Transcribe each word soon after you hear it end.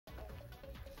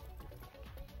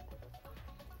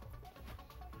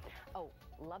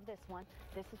Love this one.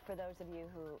 This is for those of you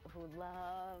who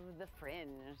love the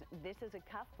fringe. This is a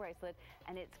cuff bracelet,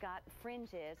 and it's got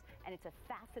fringes, and it's a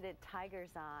faceted tiger's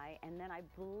eye, and then I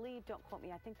believe, don't quote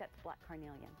me, I think that's black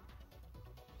carnelian.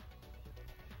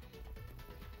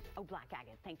 Oh, black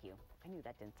agate, thank you. I knew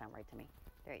that didn't sound right to me.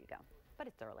 There you go. But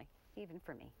it's early, even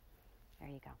for me. There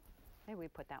you go. Maybe we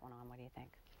put that one on, what do you think?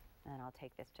 And then I'll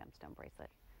take this gemstone bracelet.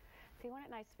 See, wasn't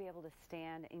it nice to be able to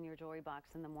stand in your jewelry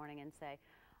box in the morning and say,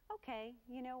 okay,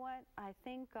 you know what? I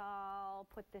think I'll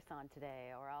put this on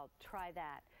today, or I'll try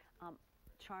that.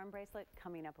 Charm bracelet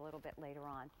coming up a little bit later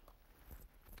on.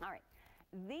 All right.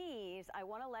 These, I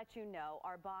want to let you know,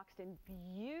 are boxed in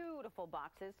beautiful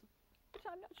boxes, which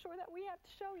I'm not sure that we have to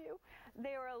show you.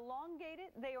 They are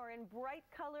elongated, they are in bright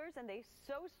colors, and they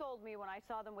so sold me when I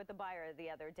saw them with the buyer the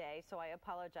other day, so I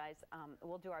apologize.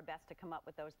 We'll do our best to come up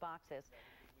with those boxes.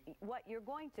 What you're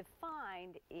going to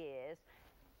find is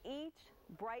each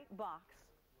bright box,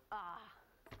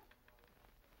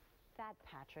 that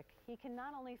Patrick, he can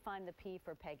not only find the P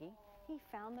for Peggy, he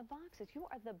found the boxes. You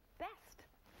are the best.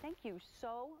 Thank you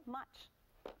so much.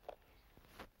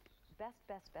 Best,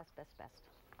 best, best, best, best.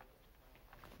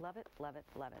 Love it, love it,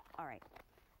 love it. All right,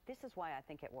 this is why I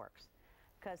think it works.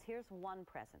 Because here's one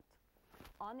present.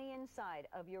 On the inside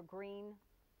of your green,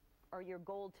 or your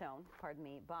gold tone, pardon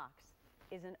me, box,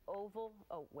 is an oval,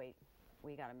 oh wait,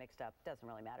 we got it mixed up, doesn't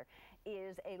really matter,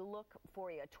 is a look for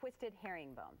you, a twisted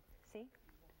herringbone. See?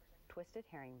 Twisted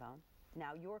herringbone.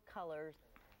 Now your colors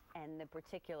and the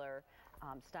particular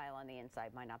style on the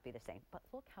inside might not be the same, but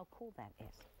look how cool that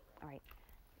is. All right,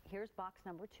 here's box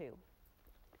number 2.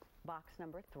 Box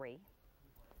number 3,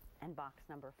 and box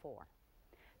number 4.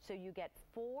 So you get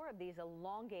 4 of these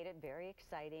elongated, very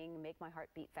exciting, make my heart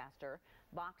beat faster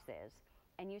boxes,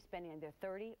 and you spend either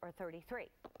 30 or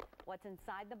 33. What's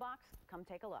inside the box? Come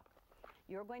take a look.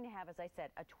 You're going to have, as I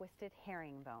said, a twisted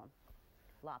herringbone.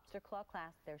 Lobster claw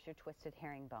clasp, there's your twisted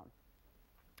herringbone.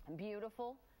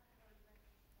 Beautiful.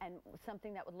 And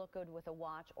something that would look good with a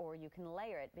watch, or you can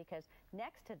layer it, because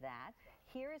next to that,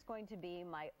 here is going to be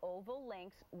my oval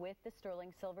links with the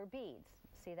sterling silver beads.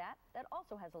 See that? That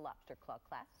also has a lobster claw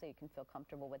clasp, so you can feel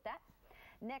comfortable with that.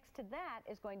 Next to that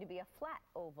is going to be a flat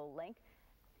oval link,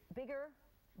 bigger,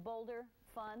 bolder,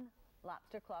 fun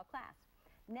lobster claw clasp.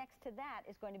 Next to that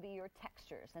is going to be your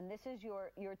textures, and this is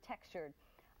your textured,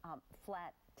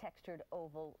 flat textured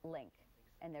oval link,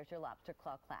 and there's your lobster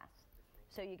claw clasp.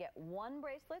 So you get 1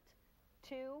 bracelet,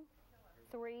 2,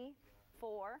 3,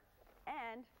 4,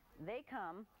 and they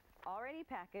come already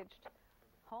packaged.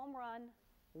 Home run,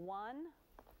 1,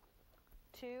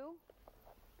 2,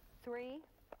 3,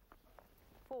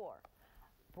 4.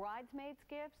 Bridesmaids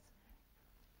gifts,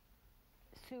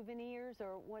 souvenirs,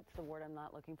 or what's the word I'm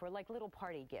not looking for? Like little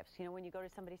party gifts. You know, when you go to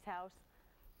somebody's house.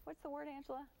 What's the word,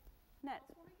 Angela?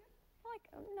 Housewarming gift? Like,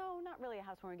 no, not really a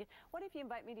housewarming gift. What if you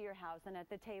invite me to your house and at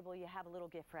the table you have a little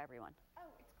gift for everyone? Oh,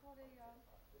 it's called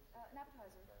an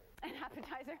appetizer. An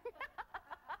appetizer.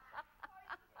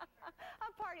 A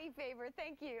party favor,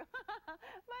 thank you.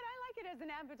 But I like it as an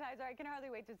appetizer. I can hardly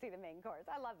wait to see the main course.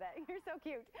 I love that. You're so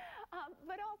cute.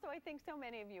 But also, I think so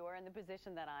many of you are in the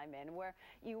position that I'm in, where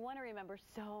you want to remember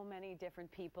so many different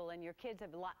people, and your kids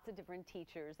have lots of different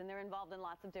teachers, and they're involved in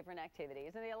lots of different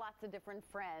activities, and they have lots of different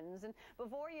friends, and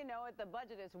before you know it, the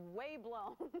budget is way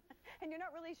blown, and you're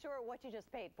not really sure what you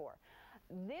just paid for.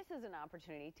 This is an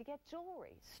opportunity to get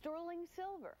jewelry, sterling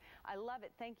silver. I love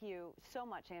it. Thank you so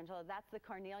much, Angela. That's the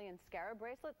carnelian scarab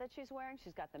bracelet that she's wearing.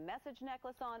 She's got the message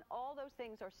necklace on. All those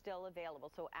things are still available,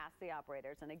 so ask the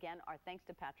operators. And again, our thanks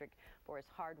to Patrick for his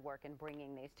hard work in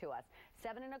bringing these to us.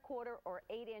 7 1/4 or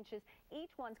 8 inches.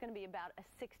 Each one's going to be about a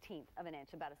 1/16 of an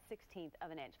inch, about a 1/16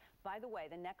 of an inch. By the way,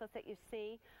 the necklace that you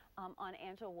see on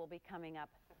Angela will be coming up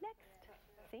next.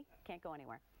 See? Can't go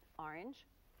anywhere. Orange,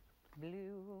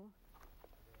 blue,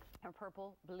 or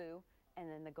purple, blue, and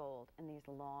then the gold in these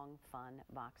long, fun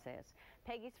boxes.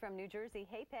 Peggy's from New Jersey.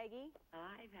 Hey, Peggy.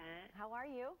 Hi, Pat. How are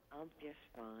you? I'm just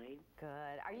fine.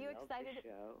 Good. Are you excited? The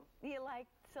show. You like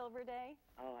Silver Day?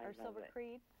 Oh, I or love Silver it.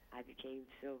 Creede? I became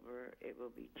silver. It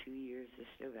will be 2 years this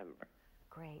November.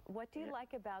 Great. What do you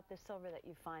like about the silver that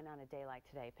you find on a day like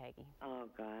today, Peggy? Oh,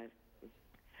 God.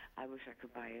 I wish I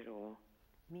could buy it all.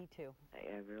 Me too.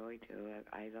 I really do.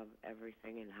 I love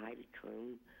everything. And Heidi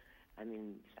Klum, I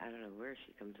mean, I don't know where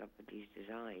she comes up with these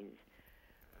designs,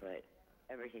 but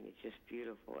everything is just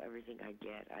beautiful. Everything I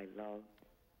get, I love.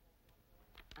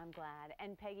 I'm glad.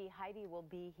 And Peggy, Heidi will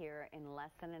be here in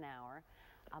less than an hour.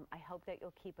 I hope that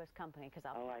you'll keep us company, because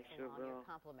I'll pass along your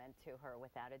compliment to her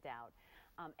without a doubt.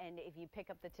 And if you pick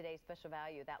up the Today's Special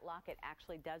Value, that locket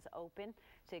actually does open,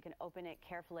 so you can open it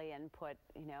carefully and put,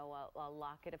 you know, a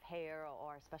locket of hair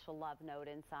or a special love note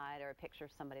inside, or a picture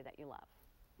of somebody that you love.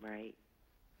 Right,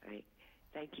 right.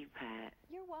 Thank you, Pat.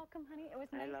 You're welcome, honey. It was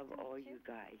nice I love to meet all you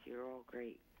guys. You're all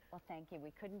great. Well, thank you.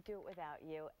 We couldn't do it without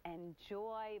you.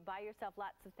 Enjoy. Buy yourself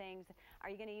lots of things. Are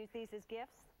you going to use these as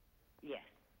gifts? Yes.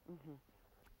 Mm-hmm.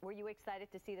 Were you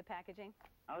excited to see the packaging?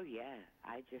 Oh, yeah.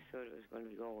 I just thought it was going to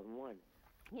be all in one.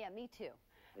 Yeah, me too.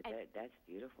 But that's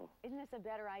beautiful. Isn't this a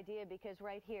better idea? Because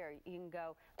right here, you can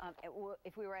go,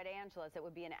 if we were at Angela's, it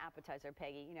would be an appetizer,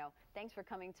 Peggy. You know, thanks for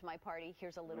coming to my party.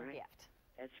 Here's a little gift.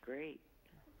 That's great.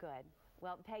 Good.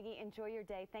 Well, Peggy, enjoy your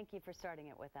day. Thank you for starting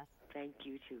it with us. Thank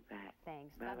you too, Pat.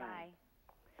 Thanks. Bye-bye. Bye-bye.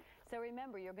 So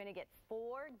remember, you're going to get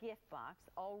 4 gift boxes.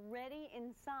 Already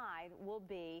inside will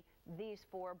be these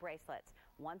 4 bracelets.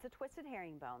 One's a twisted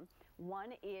herringbone.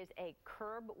 One is a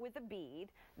curb with a bead.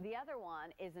 The other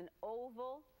one is an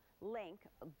oval link,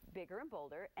 bigger and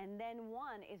bolder. And then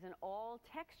one is an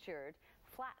all-textured,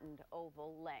 flattened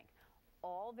oval link.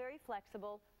 All very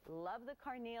flexible. Love the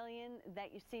carnelian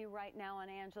that you see right now on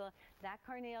Angela. That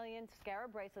carnelian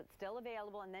scarab bracelet still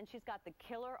available. And then she's got the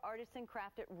killer artisan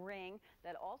crafted ring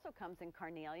that also comes in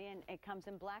carnelian. It comes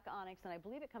in black onyx, and I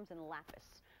believe it comes in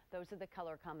lapis. Those are the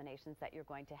color combinations that you're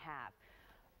going to have.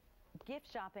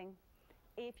 Gift shopping.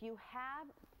 If you have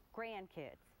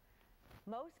grandkids,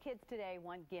 most kids today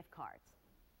want gift cards.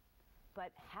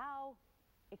 But how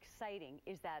exciting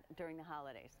is that during the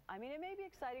holidays? I mean, it may be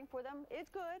exciting for them. It's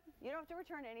good. You don't have to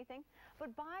return anything.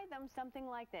 But buy them something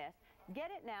like this.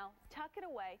 Get it now. Tuck it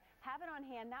away. Have it on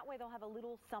hand. That way they'll have a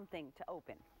little something to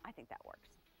open. I think that works.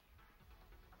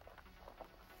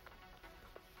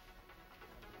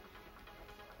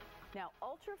 Now,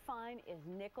 Ultrafine is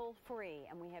nickel-free,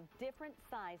 and we have different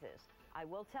sizes. I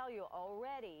will tell you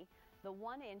already, the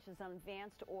 1-inch is on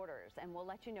advanced orders, and we'll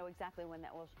let you know exactly when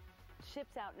that will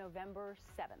ships out November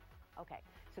 7th. Okay,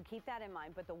 so keep that in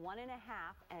mind. But the 1.5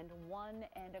 and 1.25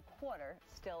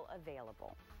 still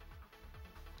available.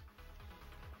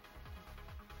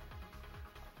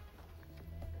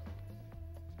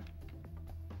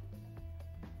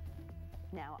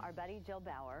 Now, our buddy Jill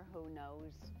Bauer, who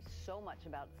knows so much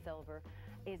about silver,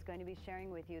 is going to be sharing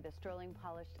with you the sterling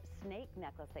polished snake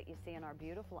necklace that you see in our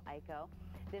beautiful Aiko.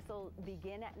 This will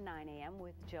begin at 9 a.m.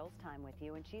 with Jill's time with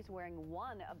you, and she's wearing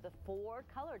one of the 4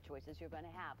 color choices you're going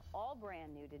to have. All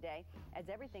brand new today, as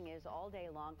everything is all day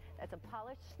long. That's a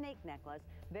polished snake necklace,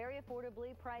 very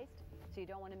affordably priced, so you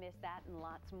don't want to miss that, and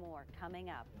lots more coming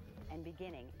up and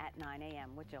beginning at 9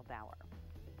 a.m. with Jill Bauer.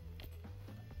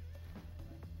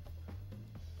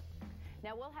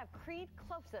 Now, we'll have Creede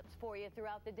close-ups for you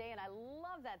throughout the day, and I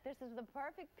love that. This is the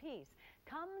perfect piece.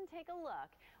 Come and take a look.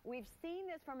 We've seen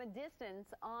this from a distance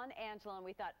on Angela, and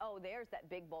we thought, oh, there's that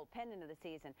big, bold pendant of the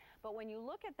season. But when you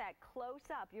look at that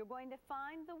close-up, you're going to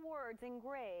find the words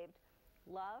engraved: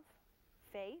 love,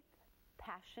 faith,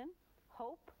 passion,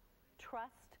 hope,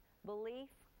 trust, belief,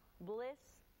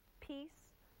 bliss, peace,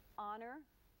 honor,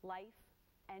 life,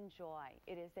 and joy.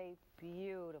 It is a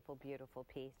beautiful, beautiful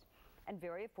piece, and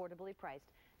very affordably priced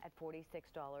at $46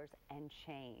 and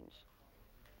change.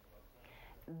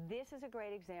 This is a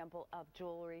great example of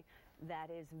jewelry that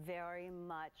is very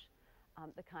much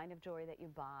the kind of jewelry that you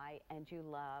buy and you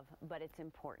love, but it's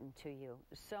important to you.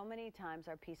 So many times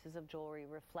our pieces of jewelry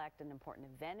reflect an important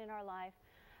event in our life,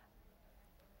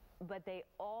 but they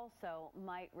also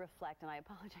might reflect, and I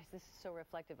apologize, this is so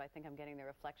reflective, I think I'm getting the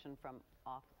reflection from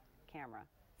off camera.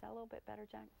 Is that a little bit better,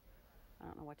 Jack? I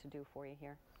don't know what to do for you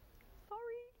here.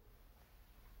 Sorry.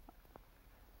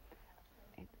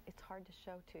 It's hard to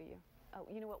show to you. Oh,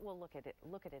 you know what? We'll look at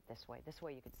it this way. This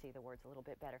way you can see the words a little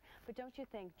bit better. But don't you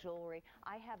think jewelry?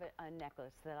 I have a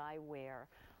necklace that I wear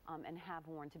and have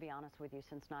worn, to be honest with you,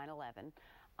 since 9/11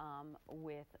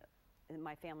 with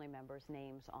my family members'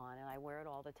 names on, and I wear it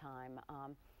all the time.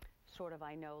 Sort of,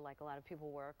 I know, like a lot of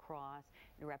people wear a cross.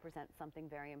 It represents something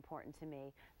very important to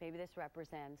me. Maybe this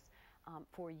represents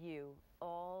for you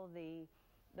all the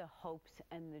hopes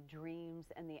and the dreams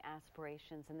and the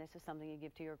aspirations, and this is something you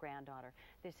give to your granddaughter.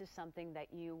 This is something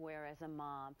that you wear as a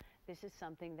mom. This is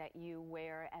something that you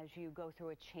wear as you go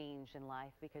through a change in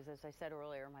life, because as I said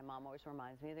earlier, my mom always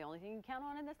reminds me the only thing you count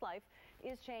on in this life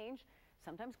is change.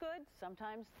 Sometimes good,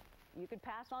 sometimes you could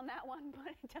pass on that one,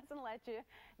 but it doesn't let you.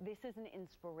 This is an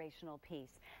inspirational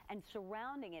piece, and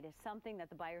surrounding it is something that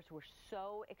the buyers were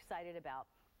so excited about.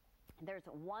 There's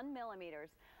 1 millimeter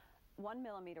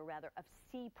of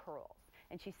sea pearls.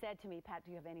 And she said to me, Pat,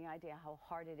 do you have any idea how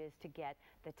hard it is to get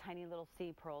the tiny little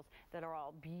sea pearls that are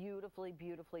all beautifully,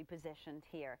 beautifully positioned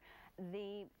here?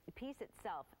 The piece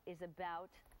itself is about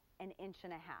an inch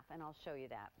and a half, and I'll show you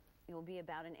that. It will be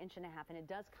about an inch and a half, and it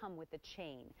does come with the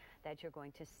chain that you're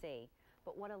going to see.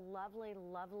 But what a lovely,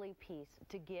 lovely piece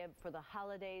to give for the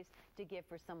holidays, to give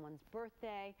for someone's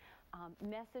birthday.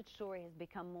 Message jewelry has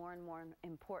become more and more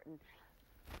important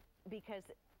because,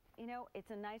 you know,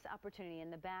 it's a nice opportunity. In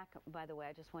the back, by the way,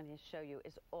 I just wanted to show you,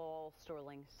 is all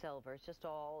sterling silver. It's just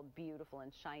all beautiful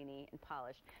and shiny and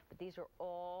polished. But these are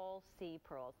all sea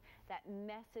pearls. That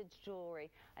message jewelry,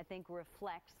 I think,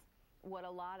 reflects what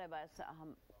a lot of us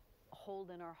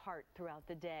hold in our heart throughout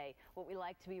the day, what we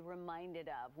like to be reminded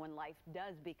of when life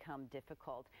does become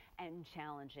difficult and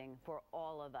challenging for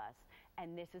all of us.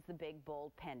 And this is the big,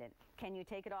 bold pendant. Can you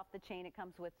take it off the chain it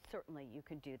comes with? Certainly you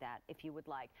can do that if you would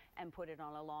like, and put it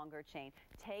on a longer chain.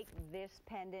 Take this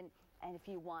pendant, and if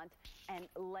you want, and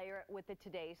layer it with the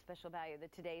today's special value. The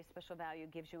today's special value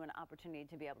gives you an opportunity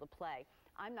to be able to play.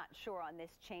 I'm not sure on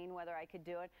this chain whether I could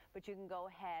do it, but you can go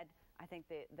ahead. I think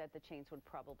that the chains would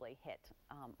probably hit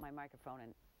my microphone,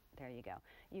 and there you go.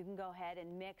 You can go ahead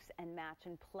and mix and match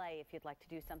and play if you'd like to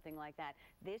do something like that.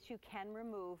 This you can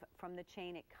remove from the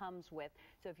chain it comes with.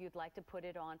 So if you'd like to put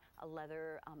it on a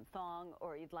leather thong,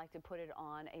 or you'd like to put it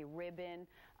on a ribbon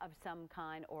of some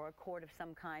kind, or a cord of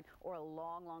some kind, or a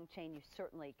long, long chain, you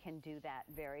certainly can do that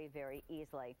very, very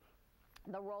easily.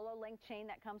 The Rolo link chain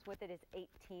that comes with it is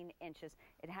 18 inches.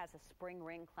 It has a spring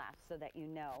ring clasp so that you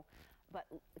know. But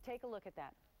take a look at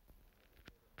that.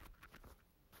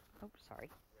 Oops, sorry.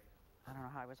 I don't know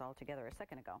how I was all together a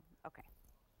second ago. Okay.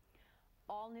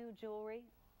 All new jewelry,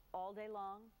 all day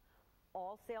long,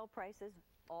 all sale prices,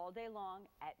 all day long.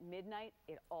 At midnight,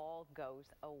 it all goes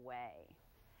away.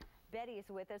 Betty is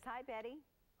with us. Hi, Betty.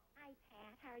 Hi,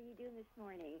 Pat. How are you doing this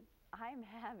morning? I'm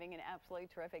having an absolutely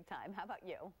terrific time. How about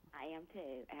you? I am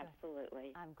too,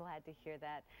 absolutely. I'm glad to hear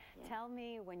that. Yeah. Tell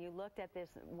me, when you looked at this,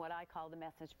 what I call the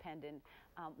message pendant,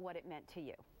 what it meant to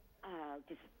you.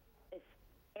 Just it's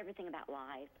everything about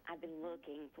life. I've been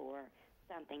looking for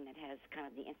something that has kind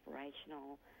of the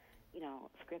inspirational, you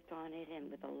know, script on it, and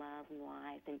with the love and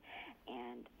life,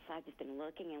 and so I've just been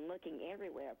looking and looking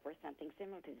everywhere for something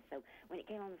similar to this. So when it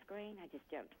came on the screen, I just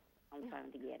jumped on the phone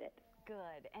to get it.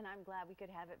 Good, and I'm glad we could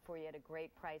have it for you at a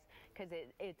great price, because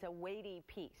it's a weighty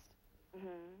piece.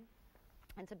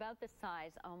 Mm-hmm. It's about the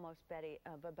size, almost, Betty,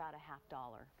 of about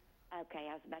 $50. Okay,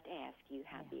 I was about to ask you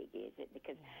how big is it,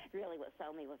 because really what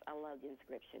sold me was I love the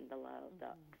inscription, the love,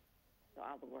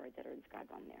 all the words that are inscribed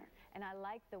on there. And I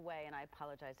like the way, and I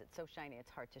apologize, it's so shiny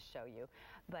it's hard to show you,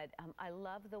 but I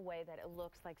love the way that it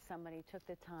looks like somebody took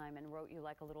the time and wrote you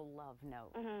like a little love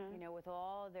note, you know, with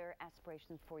all their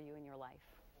aspirations for you in your life.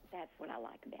 That's what I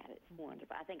like about it. It's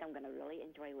wonderful. I think I'm going to really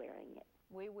enjoy wearing it.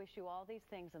 We wish you all these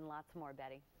things and lots more,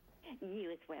 Betty. You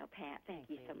as well, Pat. Thank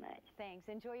you so much. Thanks.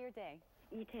 Enjoy your day.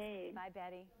 You too. Bye,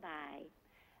 Betty. Bye.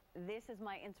 This is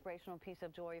my inspirational piece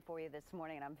of jewelry for you this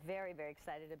morning, and I'm very, very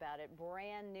excited about it.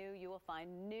 Brand new. You will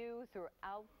find new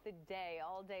throughout the day,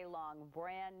 all day long.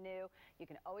 Brand new. You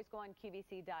can always go on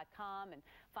QVC.com and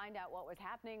find out what was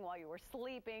happening while you were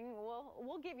sleeping.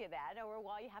 We'll give you that, or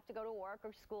while you have to go to work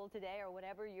or school today, or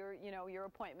whatever your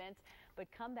appointments. But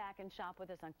come back and shop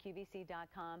with us on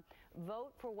QVC.com.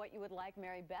 Vote for what you would like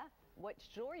Mary Beth, what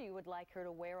jewelry you would like her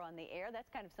to wear on the air. That's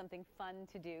kind of something fun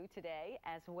to do today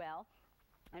as well.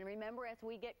 And remember, as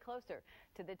we get closer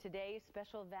to the today's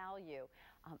special value,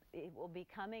 it will be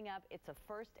coming up. It's a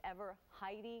first ever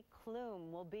Heidi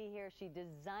Klum will be here. She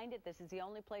designed it. This is the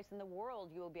only place in the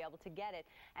world you will be able to get it.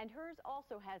 And hers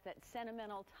also has that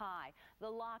sentimental tie, the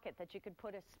locket that you could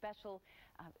put a special,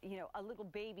 a little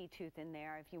baby tooth in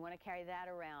there if you want to carry that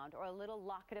around, or a little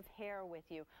locket of hair with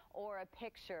you, or a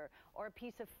picture, or a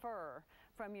piece of fur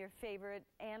from your favorite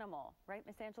animal. Right,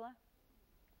 Miss Angela?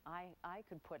 I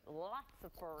could put lots of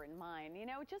fur in mine,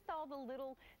 just all the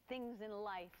little things in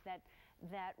life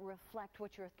that reflect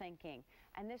what you're thinking.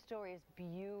 And this jewelry is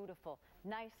beautiful.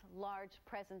 Nice, large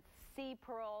presents, sea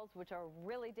pearls, which are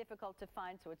really difficult to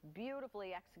find, so it's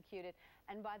beautifully executed.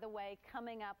 And by the way,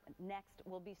 coming up next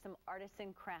will be some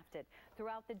artisan crafted.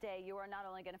 Throughout the day, you are not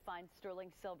only going to find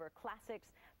sterling silver classics,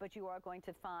 but you are going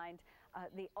to find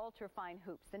the ultra-fine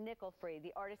hoops, the nickel-free,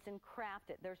 the artisan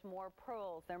crafted. There's more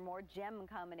pearls, there are more gem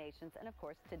combinations, and of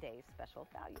course, today's special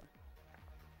value.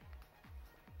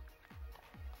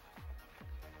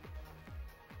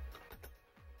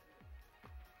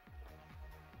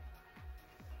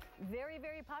 Very,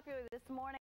 very popular this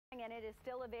morning, and it is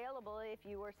still available if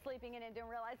you were sleeping in and didn't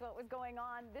realize what was going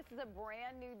on. This is a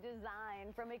brand new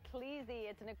design from Creede.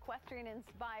 It's an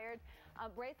equestrian-inspired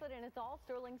bracelet, and it's all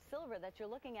sterling silver that you're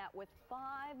looking at with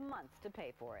 5 months to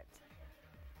pay for it.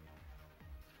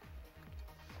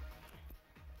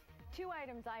 Two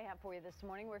items I have for you this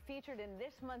morning were featured in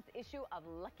this month's issue of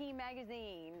Lucky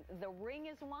Magazine. The ring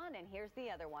is one, and here's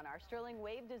the other one. Our sterling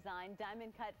wave design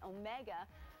diamond cut Omega,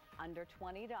 under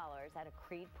 $20 at a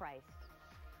Creede price.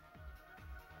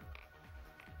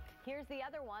 Here's the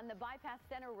other one, the bypass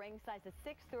center ring, sizes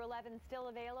 6 through 11, still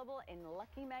available in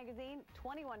Lucky Magazine,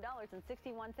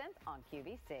 $21.61 on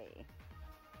QVC.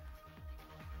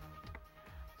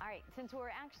 All right, since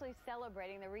we're actually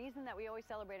celebrating, the reason that we always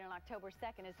celebrate on October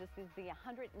 2nd is this is the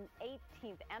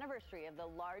 118th anniversary of the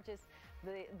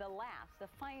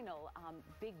final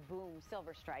big boom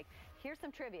silver strike. Here's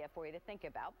some trivia for you to think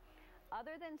about.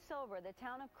 Other than silver, the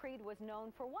town of Creede was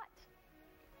known for what?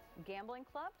 Gambling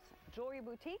clubs, jewelry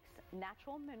boutiques,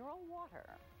 natural mineral water.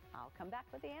 I'll come back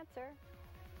with the answer.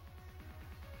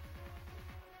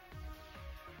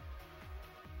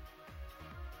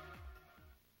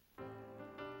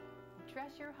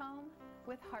 Dress your home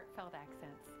with heartfelt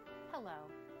accents.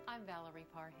 Hello, I'm Valerie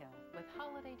Parhill with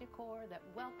holiday decor that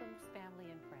welcomes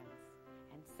family and friends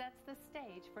and sets the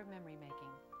stage for memory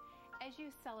making. As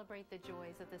you celebrate the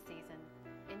joys of the season,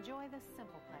 enjoy the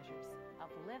simple pleasures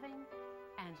of living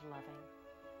and loving.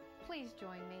 Please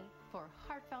join me for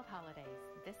Heartfelt Holidays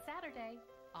this Saturday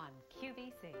on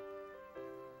QVC.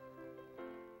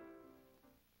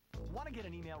 Want to get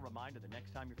an email reminder the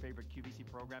next time your favorite QVC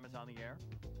program is on the air?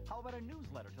 How about a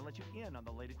newsletter to let you in on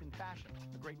the latest in fashion,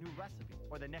 a great new recipe,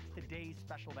 or the next today's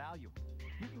special value?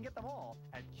 You can get them all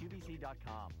at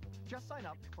QVC.com. Just sign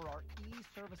up for our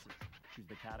e-services. Choose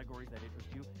the categories that interest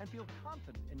you and feel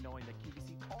confident in knowing that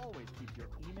QVC always keeps your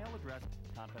email address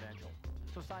confidential.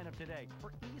 So sign up today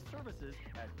for e-services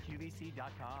at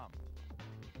QVC.com.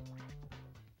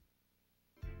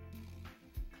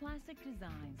 Classic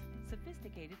designs,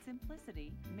 sophisticated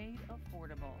simplicity made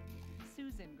affordable.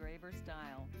 Susan Graver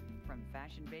style. From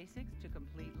fashion basics to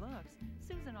complete looks,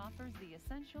 Susan offers the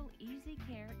essential easy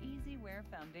care, easy wear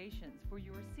foundations for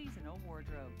your seasonal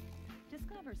wardrobe.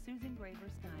 Discover Susan Graver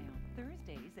style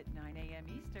Thursdays at 9 a.m.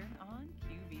 Eastern on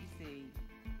QVC.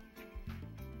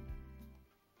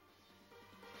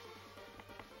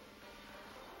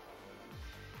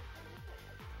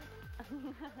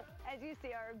 As you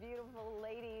see, our beautiful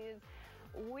ladies,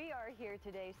 we are here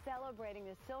today celebrating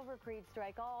the Silver Creede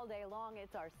strike all day long.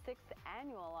 It's our 6th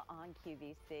annual on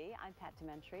QVC. I'm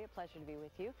James-Dementri. A pleasure to be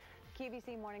with you.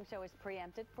 QVC Morning Show is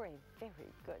preempted for a very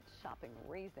good shopping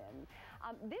reason.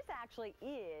 This actually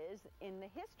is, in the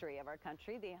history of our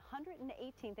country, the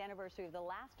 118th anniversary of the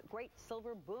last great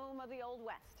silver boom of the Old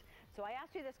West. So I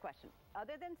asked you this question.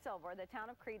 Other than silver, the town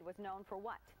of Creede was known for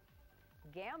what?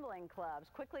 Gambling clubs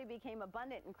quickly became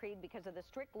abundant in Creede because of the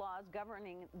strict laws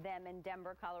governing them in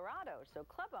Denver, Colorado. So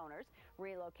club owners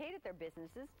relocated their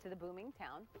businesses to the booming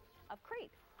town of Creede.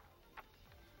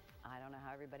 I don't know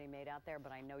how everybody made out there,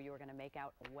 but I know you were going to make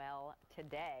out well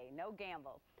today. No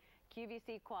gamble.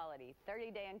 QVC quality,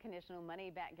 30-day unconditional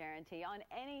money-back guarantee on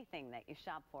anything that you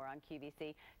shop for on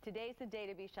QVC. Today's the day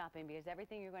to be shopping because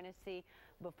everything you're going to see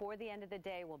before the end of the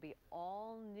day will be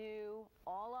all new,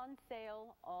 all on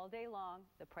sale, all day long.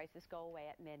 The prices go away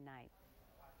at midnight.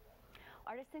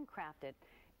 Artisan Crafted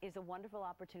is a wonderful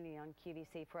opportunity on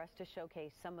QVC for us to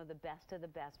showcase some of the best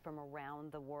from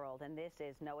around the world, and this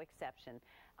is no exception.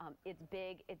 It's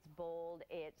big, it's bold,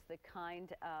 it's the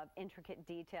kind of intricate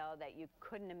detail that you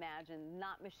couldn't imagine,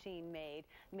 not machine made,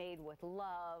 made with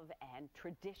love and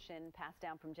tradition, passed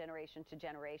down from generation to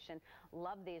generation.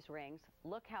 Love these rings.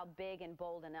 Look how big and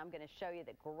bold, and I'm going to show you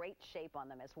the great shape on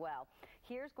them as well.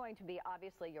 Here's going to be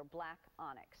obviously your black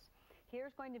onyx.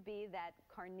 Here's going to be that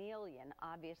carnelian,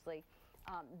 obviously,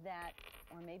 that,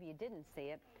 or maybe you didn't see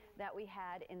it, that we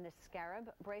had in the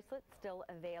scarab bracelet, still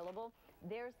available.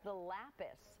 There's the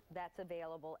lapis that's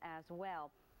available as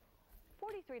well.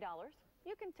 $43.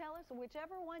 You can tell us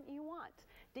whichever one you want.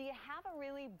 Do you have a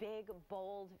really big,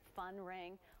 bold, fun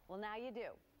ring? Well, now you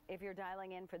do, if you're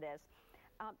dialing in for this.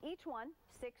 Each one,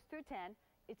 6 through 10.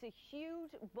 It's a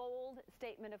huge, bold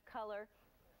statement of color.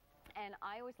 And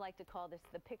I always like to call this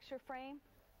the picture frame.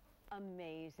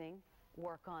 Amazing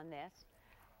work on this.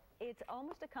 It's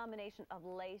almost a combination of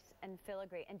lace and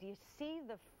filigree. And do you see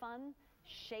the fun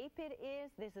shape it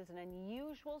is? This is an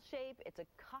unusual shape. It's a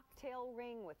cocktail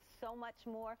ring with so much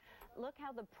more. Look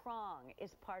how the prong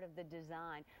is part of the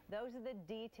design. Those are the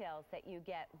details that you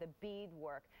get, the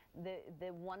beadwork,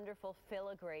 the wonderful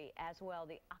filigree as well,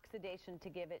 the oxidation to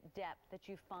give it depth that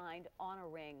you find on a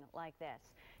ring like this.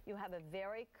 You have a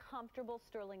very comfortable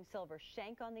sterling silver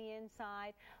shank on the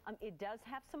inside. It does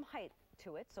have some height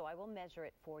to it, so I will measure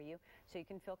it for you so you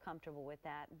can feel comfortable with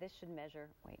that. This should measure,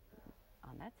 wait,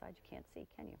 on that side you can't see,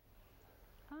 can you?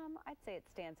 I'd say it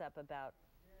stands up about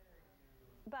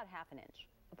half an inch.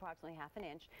 approximately ½ an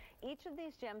inch. Each of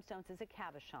these gemstones is a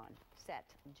cabochon set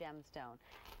gemstone.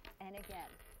 And again,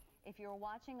 if you're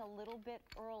watching a little bit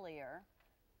earlier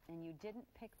and you didn't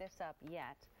pick this up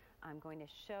yet, I'm going to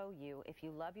show you, if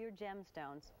you love your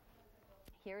gemstones,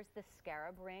 here's the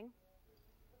scarab ring,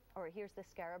 or here's the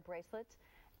scarab bracelet,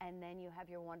 and then you have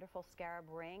your wonderful scarab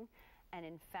ring. And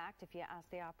in fact, if you ask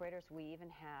the operators, we even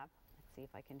have, let's see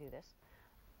if I can do this.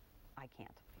 I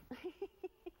can't.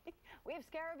 We have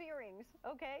scarab earrings,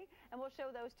 okay? And we'll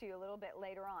show those to you a little bit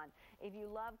later on. If you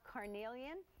love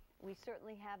carnelian, we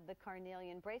certainly have the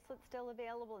carnelian bracelet still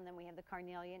available, and then we have the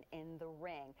carnelian in the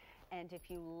ring. And if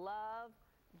you love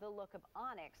the look of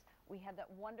onyx, we have that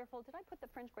wonderful, did I put the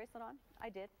fringe bracelet on? I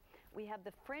did. We have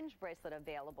the fringe bracelet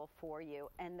available for you,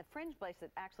 and the fringe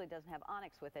bracelet actually doesn't have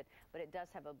onyx with it, but it does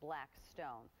have a black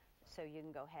stone. So you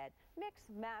can go ahead, mix,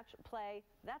 match, play.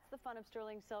 That's the fun of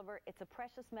sterling silver. It's a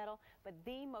precious metal, but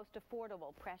the most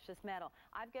affordable precious metal.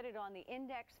 I've got it on the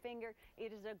index finger.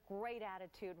 It is a great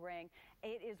attitude ring.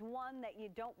 It is one that you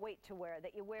don't wait to wear,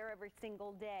 that you wear every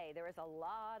single day. There is a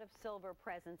lot of silver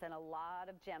presence and a lot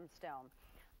of gemstone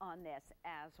on this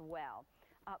as well.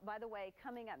 By the way,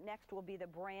 coming up next will be the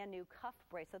brand new cuff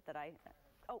bracelet that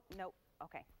oh, no,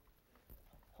 okay.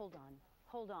 Hold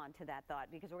on to that thought,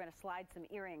 because we're going to slide some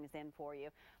earrings in for you.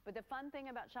 But the fun thing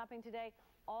about shopping today,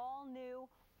 all new,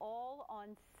 all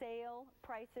on sale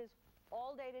prices,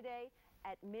 all day today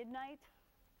at midnight,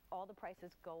 all the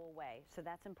prices go away. So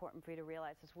that's important for you to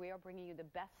realize, as we are bringing you the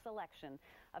best selection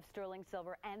of sterling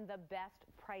silver and the best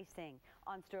pricing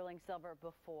on sterling silver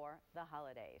before the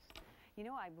holidays. You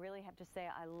know, I really have to say,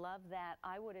 I love that.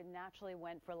 I would have naturally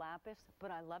went for lapis,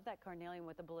 but I love that carnelian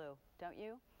with the blue, don't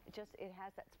you? It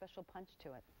has that special punch to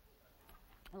it.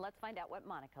 And let's find out what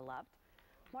Monica loved.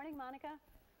 Morning, Monica.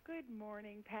 Good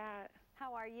morning, Pat.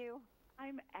 How are you?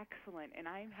 I'm excellent, and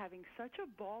I'm having such a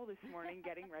ball this morning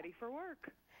getting ready for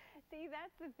work. See,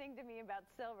 that's the thing to me about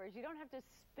silver, is you don't have to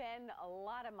spend a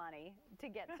lot of money to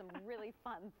get some really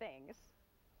fun things.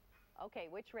 Okay,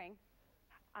 which ring?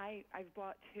 I've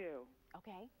bought two.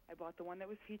 Okay. I bought the one that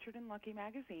was featured in Lucky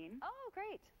Magazine. Oh,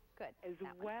 great. Good. As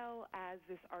well as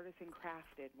this artisan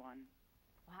crafted one.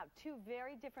 Wow, two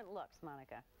very different looks,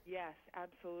 Monica. Yes,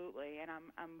 absolutely. And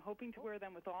I'm hoping to wear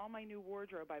them with all my new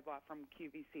wardrobe I bought from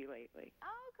QVC lately.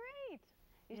 Oh, great.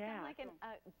 You sound like a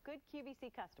good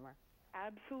QVC customer.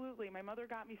 Absolutely. My mother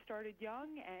got me started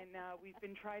young, and we've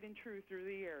been tried and true through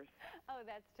the years. Oh,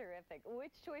 that's terrific.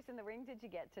 Which choice in the ring did you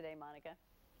get today, Monica?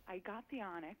 I got the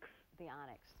onyx. The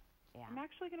onyx, yeah. I'm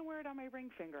actually going to wear it on my ring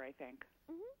finger, I think.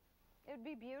 Mm-hmm. It would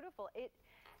be beautiful.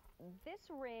 This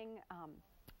ring,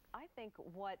 I think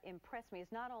what impressed me is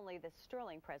not only the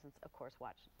sterling presence, of course,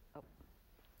 watch. Oh,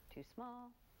 too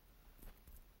small.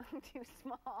 Too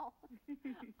small.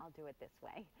 I'll do it this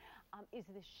way. Is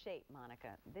the shape,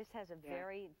 Monica. This has a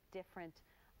very different,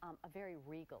 a very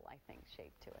regal, I think,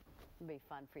 shape to it. It'll be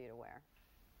fun for you to wear.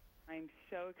 I'm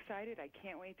so excited. I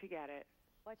can't wait to get it.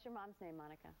 What's your mom's name,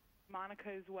 Monica?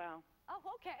 Monica as well. Oh,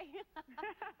 okay.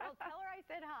 Well, tell her I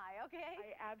said hi, okay?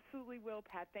 I absolutely will,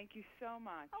 Pat. Thank you so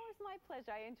much. Oh, it's my pleasure.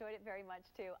 I enjoyed it very much,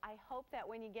 too. I hope that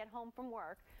when you get home from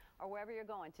work or wherever you're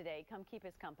going today, come keep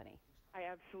us company. I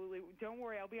absolutely, don't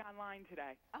worry, I'll be online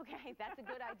today. Okay, that's a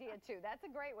good idea, too. That's a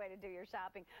great way to do your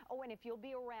shopping. Oh, and if you'll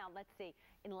be around, let's see,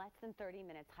 in less than 30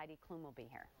 minutes, Heidi Klum will be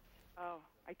here. Oh,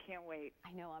 I can't wait.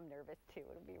 I know, I'm nervous, too.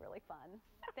 It'll be really fun.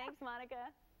 Thanks, Monica.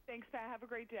 Thanks, Pat. Have a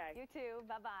great day. You too.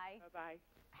 Bye-bye. Bye-bye.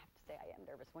 I have to say, I am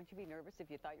nervous. Wouldn't you be nervous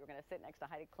if you thought you were going to sit next to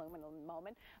Heidi Klum in a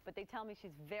moment? But they tell me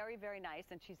she's very, very nice,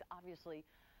 and she's obviously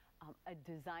a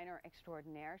designer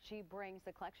extraordinaire. She brings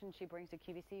the collection she brings to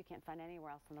QVC you can't find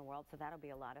anywhere else in the world, so that'll be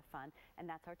a lot of fun. And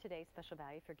that's our today's special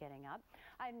value for getting up.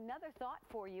 I have another thought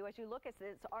for you as you look at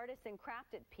this artisan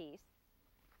crafted piece,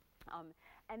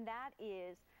 and that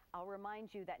is, I'll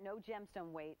remind you that no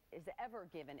gemstone weight is ever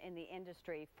given in the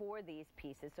industry for these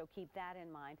pieces, so keep that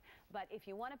in mind. But if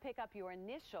you want to pick up your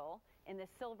initial in the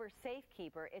silver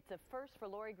safekeeper, it's a first for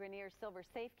Lori Grenier's silver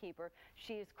safekeeper.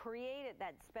 She has created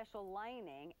that special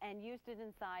lining and used it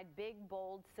inside big,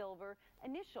 bold silver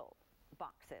initial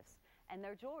boxes. And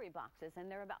they're jewelry boxes, and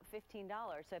they're about $15.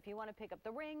 So if you want to pick up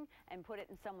the ring and put it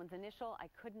in someone's initial, I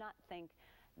could not think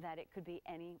that it could be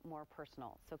any more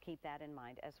personal. So keep that in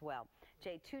mind as well.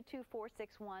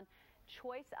 J22461,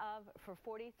 choice of for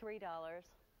 $43.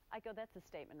 Aiko, that's a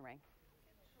statement ring,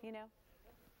 you know?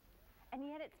 And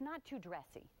yet it's not too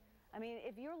dressy. I mean,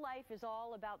 if your life is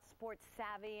all about sports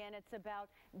savvy and it's about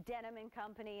Denim and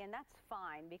Company, and that's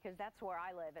fine because that's where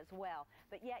I live as well,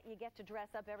 but yet you get to dress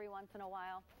up every once in a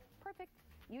while, perfect.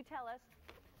 You tell us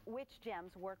which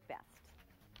gems work best.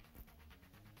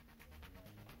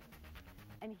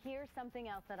 And here's something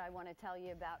else that I want to tell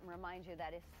you about and remind you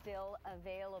that is still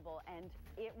available. And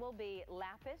it will be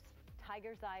lapis,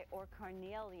 tiger's eye, or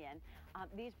carnelian.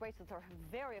 These bracelets are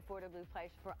very affordably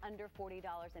priced for under $40.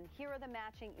 And here are the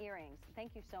matching earrings.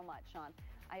 Thank you so much, Sean.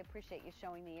 I appreciate you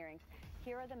showing the earrings.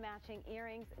 Here are the matching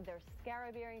earrings. They're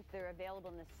scarab earrings. They're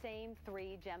available in the same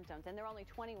 3 gemstones, and they're only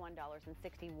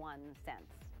 $21.61.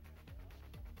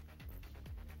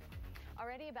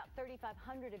 Already about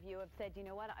 3,500 of you have said, you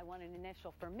know what, I want an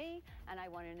initial for me, and I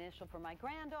want an initial for my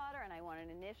granddaughter, and I want an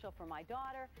initial for my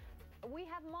daughter. We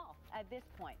have them all at this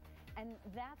point, and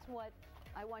that's what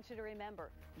I want you to remember.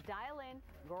 Dial in,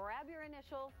 grab your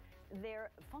initials.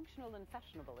 They're functional and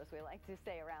fashionable, as we like to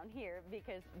say around here,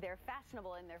 because they're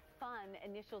fashionable and they're fun.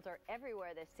 Initials are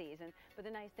everywhere this season, but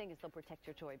the nice thing is they'll protect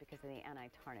your joy because of the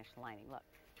anti-tarnish lining. Look,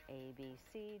 A, B,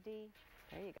 C, D.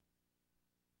 There you go.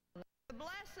 The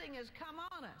blessing has come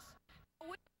on us.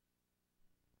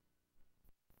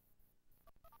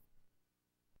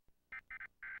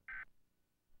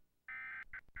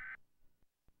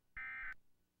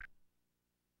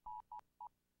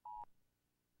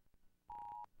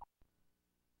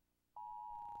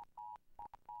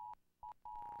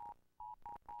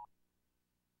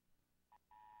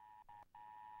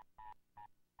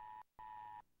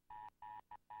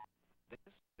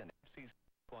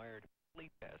 Required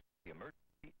fleet test the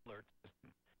emergency alert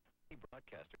system. The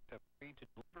broadcasters have agreed to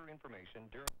deliver information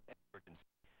during an emergency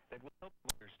that will help you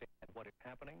understand what is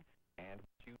happening and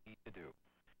what you need to do.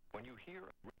 When you hear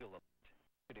a real alert, you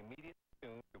should immediately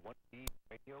tune to one of these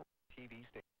radio or TV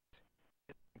stations.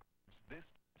 This includes this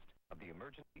test of the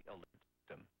emergency alert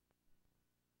system.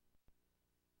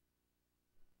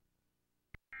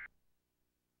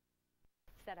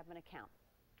 Set up an account,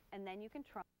 and then you can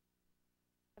try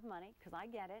money, because I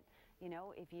get it. You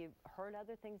know, if you've heard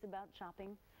other things about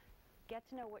shopping, get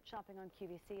to know what shopping on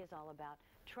QVC is all about.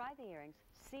 Try the earrings,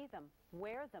 see them,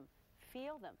 wear them,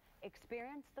 feel them,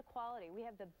 experience the quality. We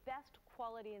have the best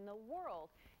quality in the world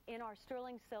in our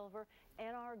sterling silver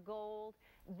and our gold.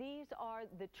 These are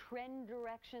the trend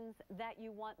directions that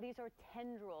you want. These are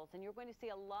tendrils, and you're going to see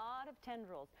a lot of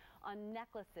tendrils on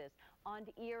necklaces, on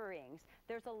earrings.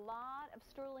 There's a lot of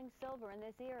sterling silver in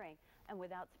this earring, and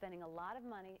without spending a lot of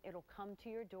money, it'll come to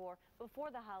your door before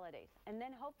the holidays. And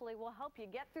then hopefully we'll help you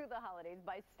get through the holidays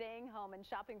by staying home and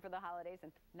shopping for the holidays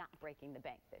and not breaking the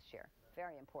bank this year.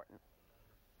 Very important.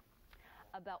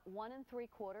 About 1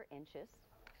 3/4 inches.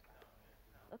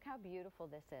 Look how beautiful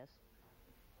this is.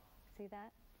 See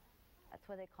that? That's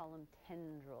why they call them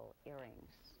tendril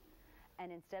earrings.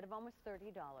 And instead of almost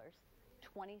 $30,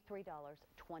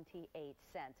 $23.28.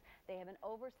 They have an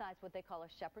oversized, what they call a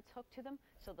shepherd's hook to them,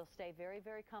 so they'll stay very,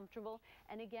 very comfortable.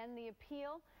 And again, the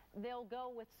appeal, they'll go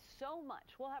with so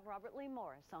much. We'll have Robert Lee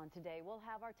Morris on today. We'll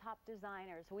have our top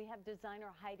designers. We have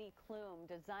designer Heidi Klum,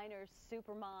 designer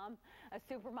supermom, a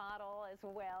supermodel as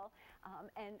well.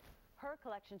 And her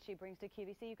collection she brings to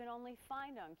QVC you can only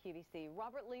find on QVC.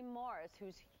 Robert Lee Morris,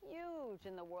 who's huge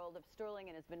in the world of sterling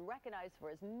and has been recognized for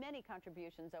his many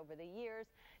contributions over the years.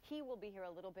 He will be here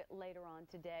a little bit later on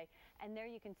today. And there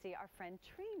you can see our friend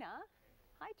Trina.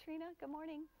 Hi, Trina. Good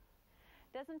morning.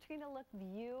 Doesn't Trina look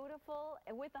beautiful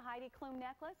with the Heidi Klum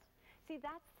necklace? See,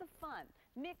 that's the fun.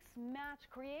 Mix, match,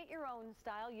 create your own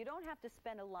style. You don't have to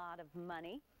spend a lot of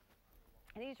money.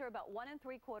 And these are about 1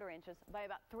 3/4 inches by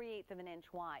about 3/8 of an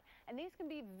inch wide. And these can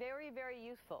be very, very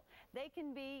useful. They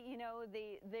can be, you know,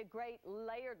 the great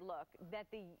layered look that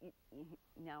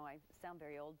no, I sound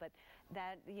very old, but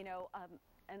that, you know,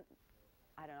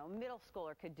 I don't know, middle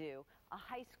schooler could do, a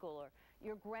high schooler,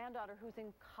 your granddaughter who's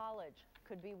in college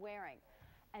could be wearing.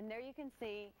 And there you can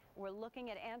see, we're looking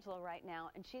at Angela right now,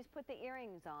 and she's put the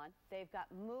earrings on. They've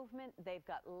got movement. They've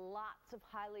got lots of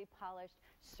highly polished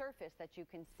surface that you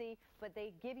can see, but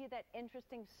they give you that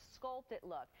interesting sculpted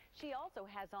look. She also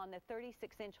has on the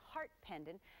 36-inch heart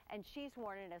pendant, and she's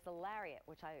worn it as a lariat,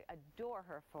 which I adore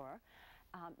her for,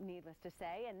 needless to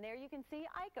say. And there you can see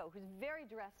Aiko, who's very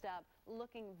dressed up,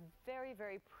 looking very,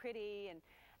 very pretty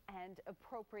and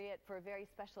appropriate for a very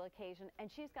special occasion, and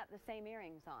she's got the same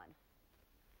earrings on.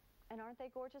 And aren't they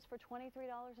gorgeous for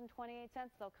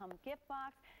 $23.28? They'll come gift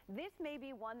box. This may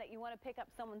be one that you want to pick up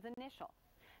someone's initial.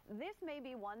 This may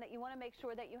be one that you want to make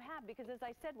sure that you have, because as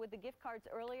I said with the gift cards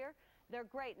earlier, they're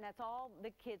great, and that's all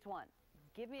the kids want.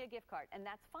 Give me a gift card, and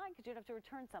that's fine because you don't have to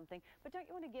return something. But don't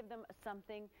you want to give them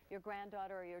something, your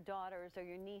granddaughter or your daughters or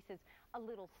your nieces, a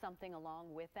little something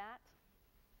along with that?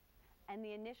 And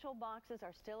the initial boxes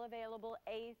are still available,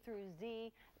 A through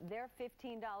Z. They're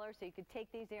 $15, so you could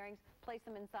take these earrings, place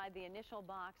them inside the initial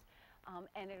box,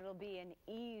 and it'll be an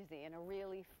easy and a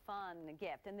really fun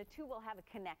gift. And the two will have a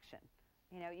connection.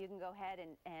 You know, you can go ahead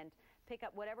and pick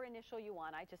up whatever initial you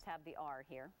want. I just have the R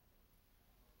here.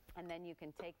 And then you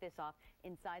can take this off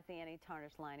inside the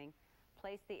anti-tarnish lining,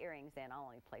 place the earrings in. I'll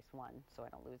only place one so I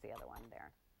don't lose the other one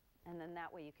there. And then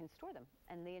that way you can store them.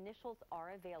 And the initials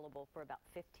are available for about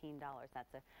 $15.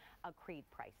 That's a Creede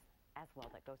price as well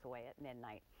that goes away at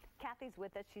midnight. Kathy's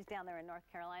with us. She's down there in North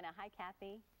Carolina. Hi,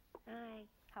 Kathy. Hi.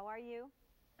 How are you?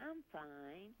 I'm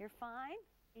fine. You're fine?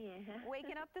 Yeah.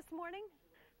 Waking up this morning?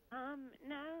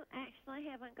 No, actually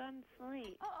haven't gone to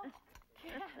sleep. Oh,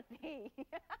 Kathy.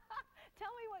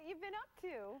 Tell me what you've been up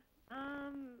to.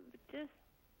 Just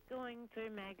going through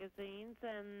magazines,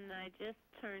 and I just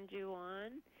turned you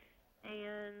on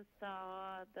and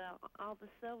saw all the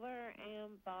silver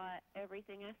and bought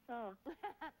everything I saw.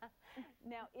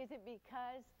 Now, is it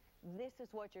because this is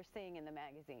what you're seeing in the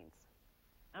magazines?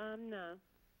 No.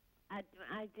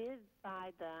 I did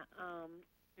buy the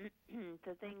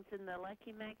the things in the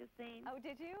Lucky magazine. Oh,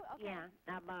 did you? Okay. Yeah,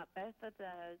 I bought both of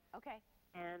those. Okay.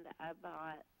 And I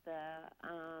bought the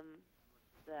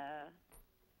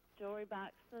jewelry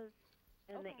boxes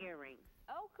and the earrings.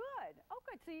 Oh, good. Oh,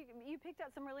 good. So you picked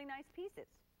out some really nice pieces.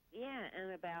 Yeah,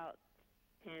 in about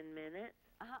 10 minutes.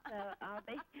 So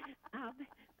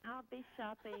I'll be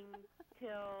shopping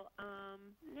till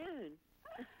noon.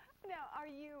 Now, are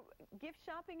you gift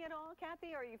shopping at all,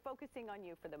 Kathy, or are you focusing on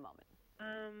you for the moment?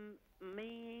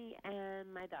 Me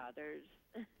and my daughters.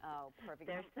 Oh, perfect.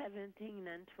 They're 17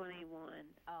 and 21.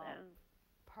 Oh, so.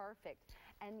 Perfect.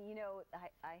 And, you know,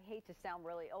 I hate to sound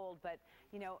really old, but,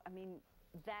 you know, I mean,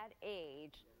 that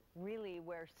age really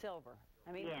wears silver.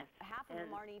 I mean, yes. half of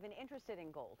them aren't even interested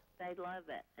in gold. They love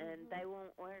it, and they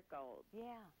won't wear gold.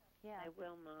 Yeah. Yeah. They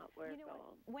will not wear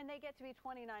gold. When they get to be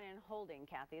 29 and holding,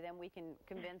 Kathy, then we can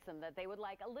convince them that they would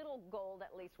like a little gold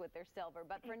at least with their silver.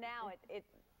 But for now,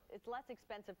 it's less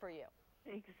expensive for you.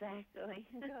 Exactly.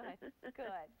 Good,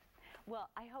 good. Well,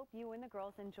 I hope you and the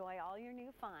girls enjoy all your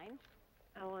new finds.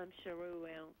 Oh, I'm sure we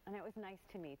will. And it was nice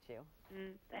to meet you.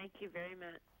 Thank you very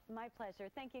much. My pleasure.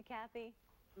 Thank you, Kathy.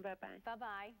 Bye-bye.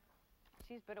 Bye-bye.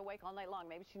 She's been awake all night long.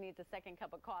 Maybe she needs a second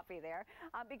cup of coffee there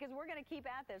because we're going to keep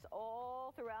at this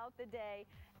all throughout the day.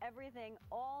 Everything,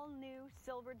 all new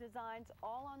silver designs,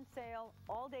 all on sale,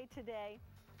 all day today.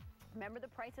 Remember, the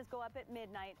prices go up at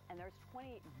midnight, and there's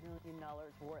 $28 million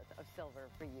worth of silver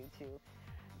for you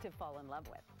to fall in love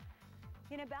with.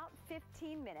 In about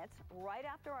 15 minutes, right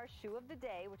after our shoe of the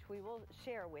day, which we will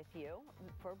share with you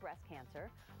for breast cancer,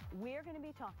 we're going to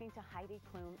be talking to Heidi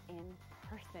Klum in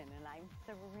person, and I'm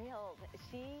thrilled.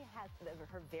 She has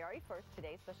her very first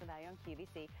Today's Special Value on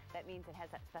QVC. That means it has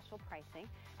that special pricing,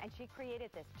 and she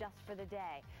created this just for the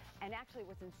day, and actually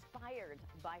was inspired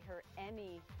by her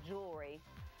Emmy jewelry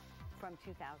from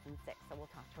 2006, so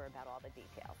we'll talk to her about all the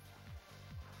details.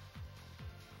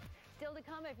 Still to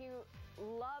come, if you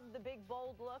love the big,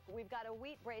 bold look, we've got a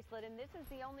wheat bracelet, and this is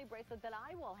the only bracelet that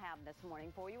I will have this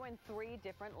morning for you in 3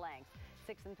 different lengths,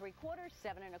 6 3/4,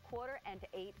 7 1/4, and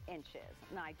 8 inches.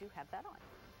 Now, I do have that on.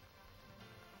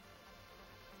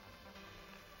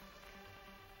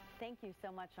 Thank you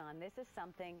so much, On. This is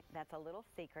something that's a little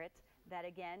secret that,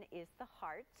 again, is the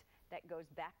heart that goes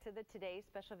back to the Today's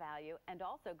Special Value and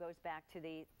also goes back to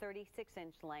the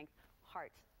 36-inch length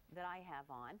heart that I have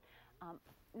on.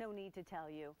 No need to tell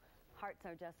you, hearts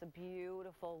are just a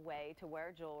beautiful way to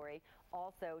wear jewelry,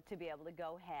 also to be able to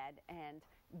go ahead and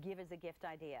give as a gift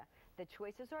idea. The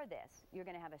choices are this. You're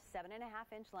going to have a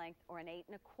 7.5-inch length or an 8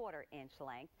 1/4-inch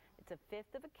length. It's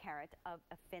 1/5 of a carat of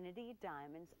affinity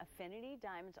diamonds. Affinity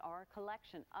diamonds are a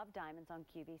collection of diamonds on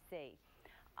QVC.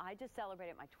 I just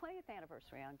celebrated my 20th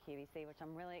anniversary on QVC, which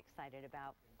I'm really excited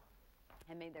about,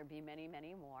 and may there be many,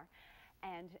 many more.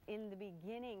 And in the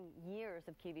beginning years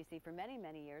of QVC, for many,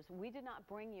 many years, we did not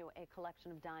bring you a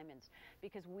collection of diamonds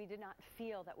because we did not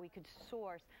feel that we could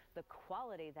source the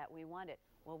quality that we wanted.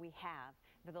 Well, we have.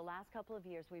 For the last couple of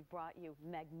years, we've brought you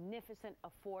magnificent,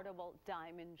 affordable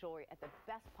diamond jewelry at the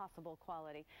best possible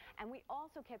quality. And we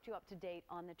also kept you up to date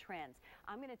on the trends.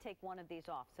 I'm going to take one of these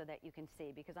off so that you can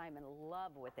see because I'm in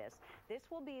love with this. This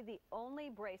will be the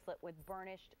only bracelet with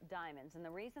burnished diamonds. And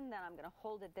the reason that I'm going to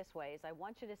hold it this way is I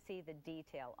want you to see the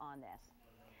detail on this.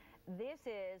 This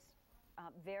is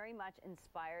very much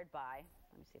inspired by,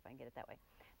 let me see if I can get it that way,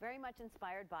 very much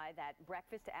inspired by that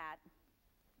breakfast at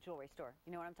jewelry store.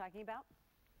 You know what I'm talking about?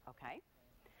 Okay.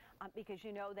 Because,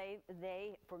 you know,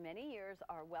 they for many years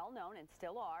are well known and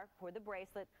still are for the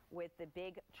bracelet with the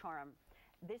big charm.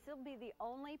 This will be the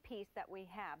only piece that we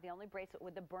have, the only bracelet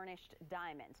with the burnished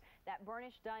diamonds. That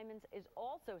burnished diamonds is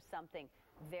also something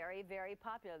very, very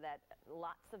popular that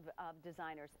lots of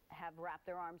designers have wrapped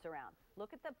their arms around.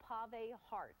 Look at the pave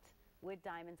heart with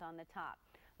diamonds on the top.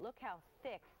 Look how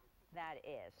thick that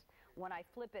is. When I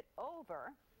flip it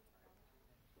over,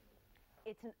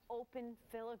 it's an open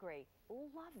filigree.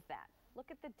 Love that.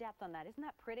 Look at the depth on that. Isn't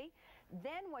that pretty?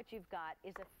 Then what you've got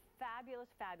is a fabulous,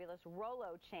 fabulous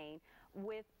Rolo chain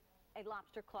with a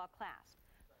lobster claw clasp.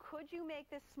 Could you make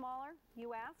this smaller,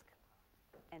 you ask?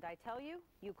 And I tell you,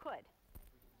 you could.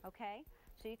 Okay?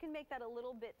 So you can make that a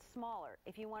little bit smaller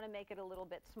if you want to make it a little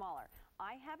bit smaller.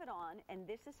 I have it on, and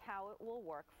this is how it will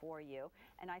work for you.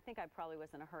 And I think I probably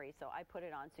was in a hurry, so I put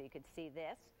it on so you could see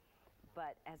this.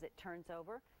 But as it turns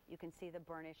over, you can see the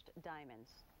burnished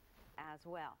diamonds as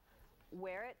well.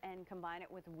 Wear it and combine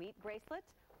it with wheat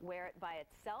bracelets. Wear it by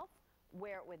itself.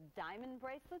 Wear it with diamond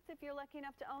bracelets if you're lucky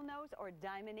enough to own those, or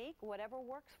diamondique, whatever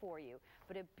works for you.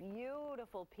 But a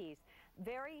beautiful piece.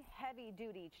 Very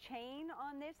heavy-duty chain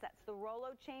on this. That's the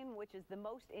Rolo chain, which is the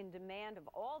most in demand of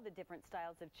all the different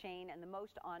styles of chain and the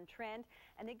most on trend.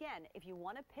 And again, if you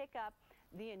want to pick up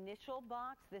the initial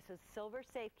box, this is silver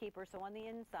safekeeper, so on the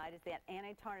inside is that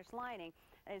anti-tarnish lining.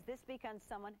 As this becomes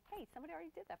someone, hey, somebody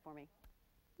already did that for me.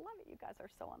 Love it. You guys are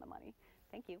so on the money.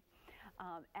 Thank you.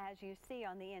 As you see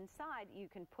on the inside, you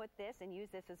can put this and use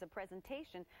this as a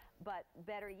presentation, but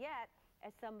better yet,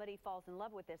 as somebody falls in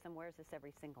love with this and wears this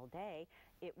every single day,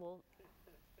 it will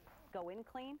go in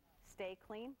clean, stay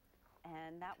clean,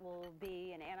 and that will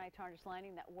be an anti-tarnish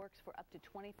lining that works for up to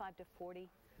 25 to 40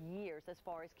 years as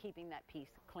far as keeping that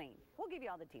piece clean. We'll give you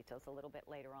all the details a little bit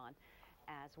later on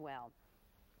as well.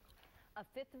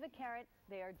 1/5 of a carat.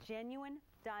 They are genuine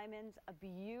diamonds, a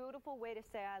beautiful way to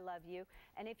say I love you.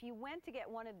 And if you went to get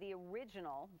one of the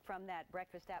original from that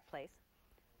breakfast at place,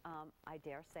 I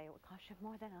dare say it would cost you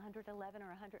more than $111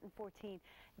 or $114.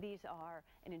 These are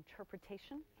an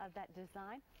interpretation of that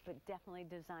design, but definitely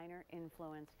designer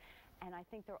influenced. And I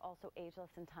think they're also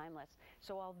ageless and timeless.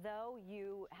 So although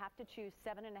you have to choose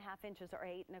 7.5 inches or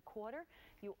 8 1/4,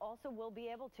 you also will be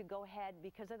able to go ahead,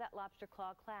 because of that lobster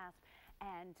claw clasp,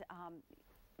 and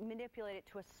manipulate it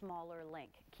to a smaller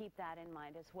link. Keep that in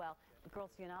mind as well. But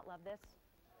girls, do you not love this?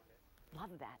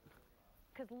 Love that.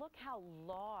 Because look how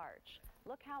large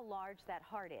that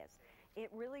heart is.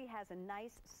 It really has a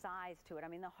nice size to it. I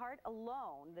mean, the heart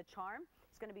alone, the charm,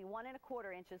 is going to be 1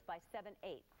 1/4 inches by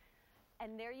 7/8.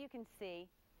 And there you can see,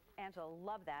 Angela,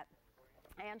 love that.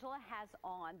 Angela has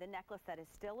on the necklace that is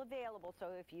still available.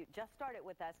 So if you just started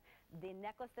with us, the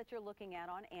necklace that you're looking at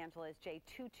on Angela is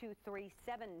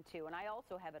J22372. And I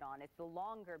also have it on. It's the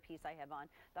longer piece I have on,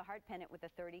 the heart pendant with a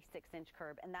 36-inch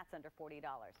curve, and that's under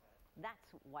 $40. That's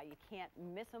why you can't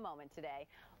miss a moment today.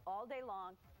 All day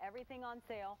long, everything on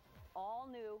sale, all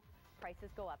new.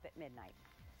 Prices go up at midnight.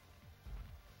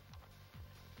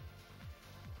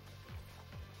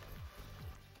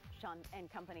 Sean and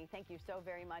company, thank you so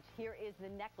very much. Here is the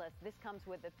necklace. This comes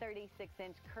with a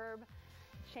 36-inch curb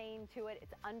chain to it.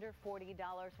 It's under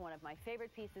 $40. One of my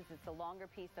favorite pieces. It's the longer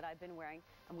piece that I've been wearing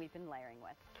and we've been layering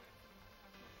with.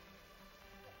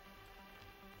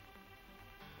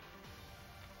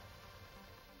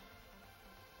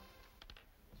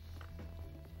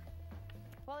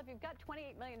 Well, if you've got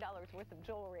 $28 million worth of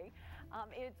jewelry,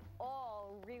 it's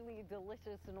all really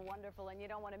delicious and wonderful, and you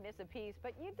don't want to miss a piece,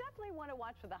 but you definitely want to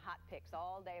watch for the hot picks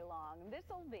all day long. This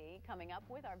will be coming up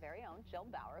with our very own Jill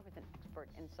Bauer, who's an expert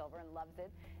in silver and loves it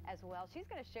as well. She's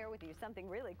going to share with you something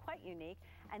really quite unique,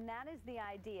 and that is the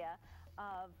idea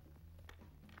of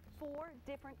 4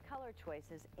 different color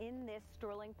choices in this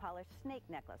sterling polished snake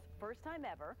necklace. First time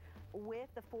ever with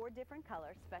the 4 different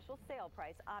colors, special sale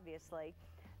price, obviously.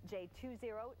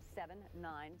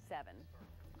 J20797.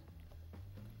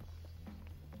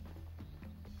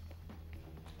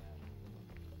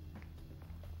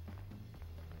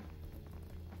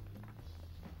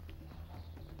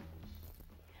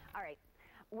 All right,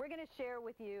 we're going to share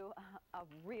with you a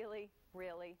really,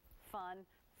 really fun,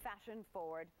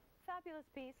 fashion-forward, fabulous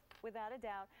piece, without a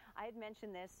doubt. I had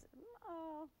mentioned this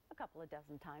a couple of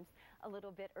dozen times a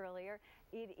little bit earlier.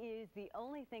 It is the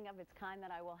only thing of its kind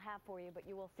that I will have for you, but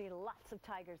you will see lots of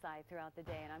tiger's eye throughout the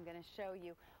day, and I'm going to show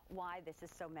you why this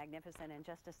is so magnificent in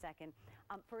just a second.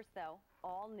 First, though,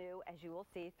 all new, as you will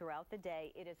see throughout the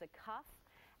day, it is a cuff.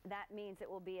 That means it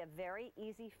will be a very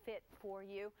easy fit for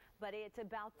you, but it's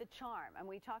about the charm. And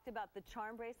we talked about the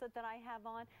charm bracelet that I have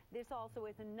on. This also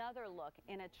is another look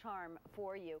in a charm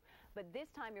for you. But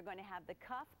this time you're going to have the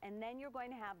cuff, and then you're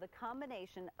going to have the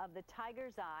combination of the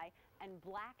tiger's eye and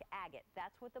black agate.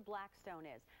 That's what the black stone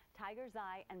is. Tiger's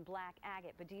eye and black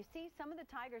agate. But do you see some of the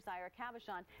tiger's eye are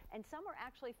cabochon, and some are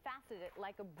actually faceted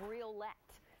like a briolet.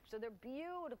 So they're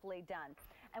beautifully done.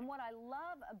 And what I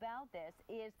love about this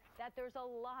is that there's a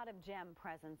lot of gem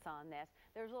presence on this.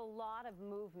 There's a lot of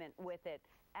movement with it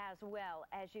as well,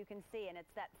 as you can see, and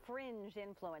it's that fringe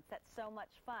influence that's so much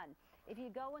fun. If you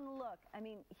go and look, I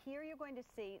mean, here you're going to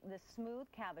see the smooth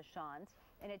cabochons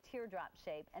in a teardrop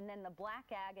shape, and then the black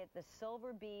agate, the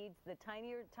silver beads, the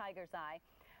tinier tiger's eye.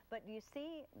 But do you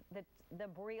see the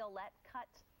briolette cut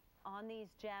on these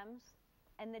gems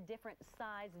and the different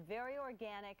size? Very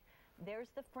organic. There's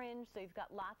the fringe, so you've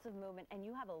got lots of movement, and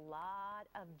you have a lot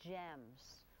of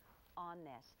gems on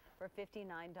this for $59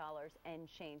 and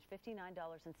change,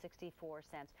 $59.64,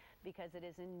 because it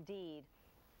is indeed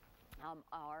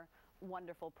our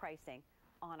wonderful pricing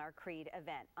on our Creede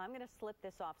event. I'm going to slip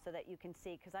this off so that you can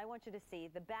see, because I want you to see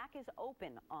the back is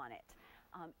open on it.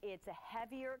 It's a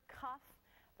heavier cuff,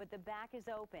 but the back is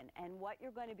open, and what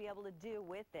you're going to be able to do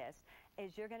with this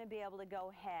is you're going to be able to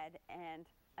go ahead and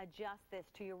adjust this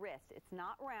to your wrist. It's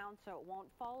not round, so it won't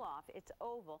fall off. It's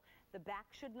oval. The back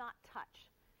should not touch,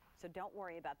 so don't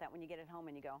worry about that when you get it home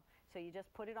and you go. So you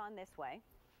just put it on this way,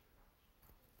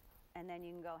 and then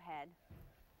you can go ahead,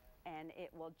 and it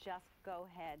will just go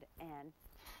ahead and,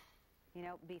 you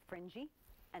know, be fringy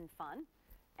and fun,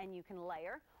 and you can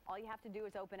layer. All you have to do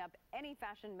is open up any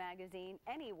fashion magazine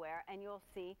anywhere, and you'll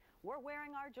see we're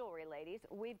wearing our jewelry, ladies.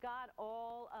 We've got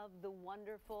all of the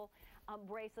wonderful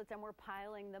bracelets, and we're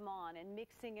piling them on and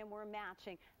mixing, and we're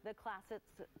matching the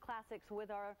classics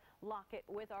with our locket,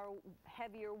 with our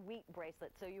heavier wheat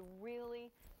bracelet. So you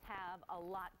really have a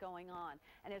lot going on.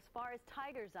 And as far as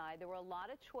tiger's eye, there were a lot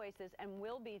of choices, and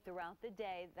will be throughout the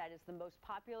day. That is the most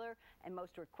popular and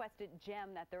most requested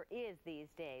gem that there is these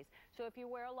days. So if you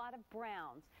wear a lot of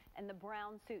browns, and the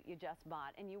brown suit you just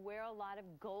bought, and you wear a lot of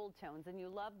gold tones, and you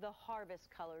love the harvest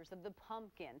colors of the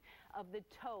pumpkin, of the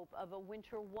taupe, of a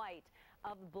winter white,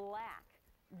 of black,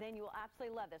 then you will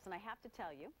absolutely love this. And I have to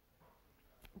tell you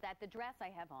that the dress I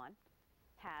have on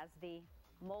has the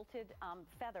molted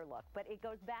feather look, but it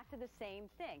goes back to the same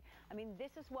thing. I mean,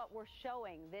 this is what we're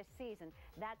showing this season.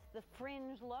 That's the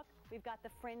fringe look. We've got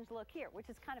the fringe look here, which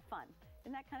is kind of fun.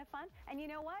 Isn't that kind of fun? And you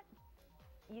know what?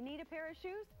 You need a pair of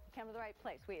shoes? Come to the right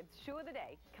place. We have Shoe of the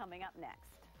Day coming up next.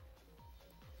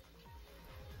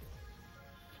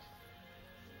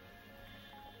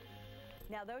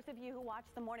 Now, those of you who watch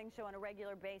the morning show on a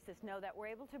regular basis know that we're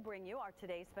able to bring you our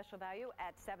today's special value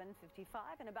at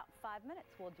 7:55. In about 5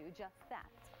 minutes, we'll do just that.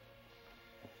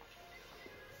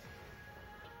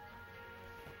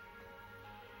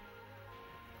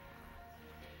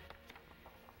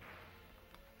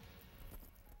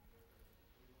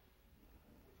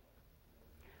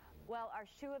 Well, our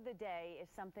shoe of the day is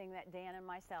something that Dan and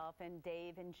myself and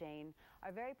Dave and Jane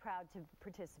are very proud to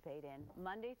participate in.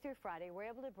 Monday through Friday, we're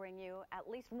able to bring you at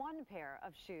least one pair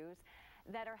of shoes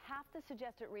that are half the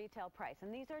suggested retail price.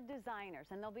 And these are designers,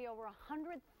 and there'll be over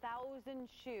 100,000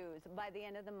 shoes by the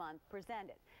end of the month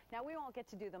presented. Now, we won't get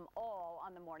to do them all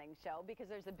on the morning show because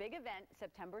there's a big event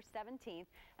September 17th,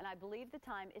 and I believe the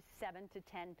time is 7 to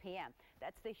 10 p.m.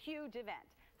 That's the huge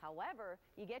event. However,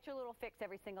 you get your little fix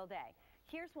every single day.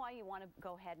 Here's why you want to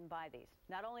go ahead and buy these.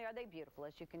 Not only are they beautiful,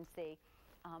 as you can see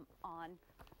on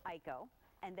Aiko,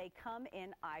 and they come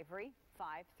in ivory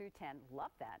 5 through 10.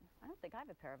 Love that. I don't think I have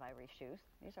a pair of ivory shoes.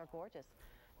 These are gorgeous.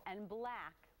 And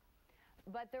black.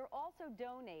 But they're also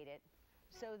donated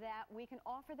so that we can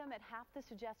offer them at half the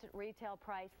suggested retail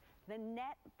price. The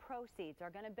net proceeds are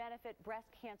going to benefit breast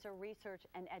cancer research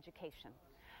and education.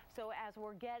 So as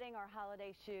we're getting our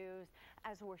holiday shoes,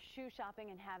 as we're shoe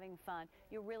shopping and having fun,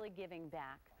 you're really giving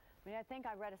back. I mean, I think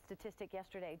I read a statistic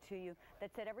yesterday to you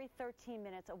that said every 13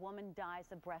 minutes a woman dies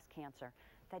of breast cancer.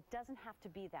 That doesn't have to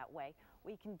be that way.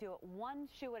 We can do it one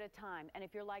shoe at a time. And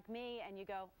if you're like me and you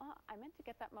go, oh, I meant to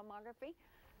get that mammography,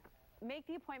 make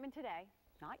the appointment today.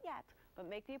 Not yet, but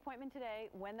make the appointment today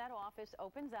when that office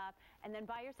opens up, and then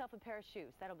buy yourself a pair of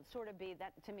shoes. That'll sort of be,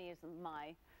 that to me is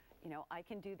my, you know, I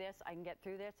can do this, I can get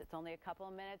through this. It's only a couple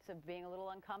of minutes of being a little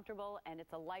uncomfortable, and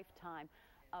it's a lifetime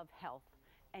of health.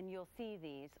 And you'll see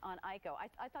these on Aiko.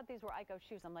 I thought these were Aiko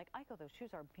shoes. I'm like, Aiko, those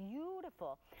shoes are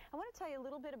beautiful. I want to tell you a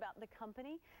little bit about the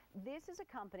company. This is a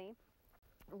company,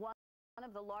 one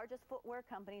of the largest footwear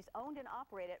companies, owned and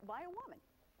operated by a woman.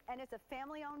 And it's a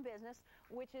family-owned business,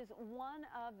 which is one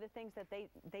of the things that they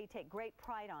take great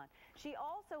pride on. She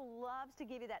also loves to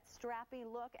give you that strappy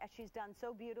look, as she's done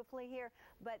so beautifully here,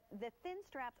 but the thin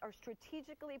straps are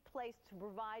strategically placed to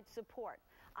provide support.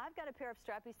 I've got a pair of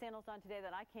strappy sandals on today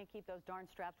that I can't keep those darn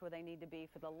straps where they need to be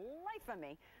for the life of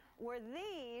me. Where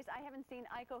these, I haven't seen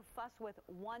Aiko fuss with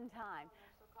one time.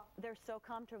 They're so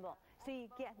comfortable. So you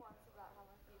get...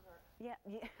 Yeah.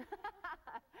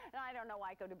 And I don't know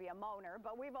Aiko to be a moaner,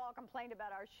 but we've all complained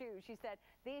about our shoes. She said,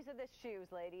 these are the shoes,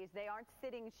 ladies. They aren't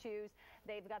sitting shoes.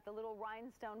 They've got the little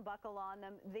rhinestone buckle on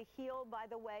them. The heel, by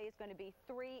the way, is going to be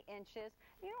 3 inches.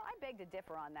 You know, I beg to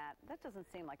differ on that. That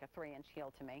doesn't seem like a 3-inch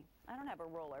heel to me. I don't have a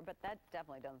ruler, but that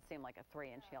definitely doesn't seem like a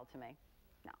 3-inch heel to me.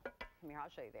 No. Come here,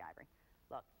 I'll show you the ivory.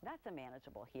 Look, that's a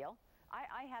manageable heel.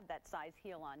 I have that size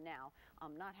heel on now.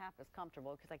 Not half as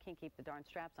comfortable because I can't keep the darn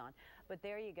straps on. But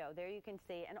there you go. There you can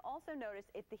see. And also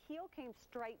notice if the heel came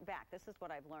straight back, this is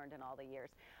what I've learned in all the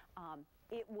years,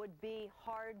 it would be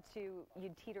hard to,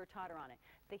 you'd teeter-totter on it.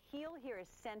 The heel here is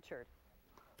centered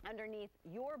underneath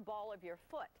your ball of your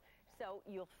foot. So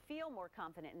you'll feel more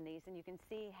confident in these, and you can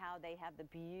see how they have the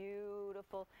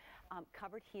beautiful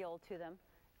covered heel to them.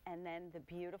 And then the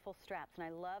beautiful straps. And I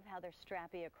love how they're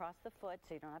strappy across the foot,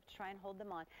 so you don't have to try and hold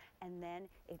them on. And then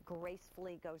it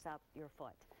gracefully goes up your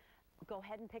foot. Go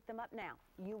ahead and pick them up now.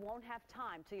 You won't have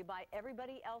time till you buy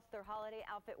everybody else their holiday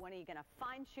outfit. When are you going to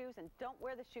find shoes? And don't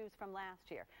wear the shoes from last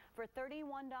year. For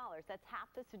 $31, that's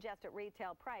half the suggested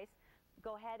retail price.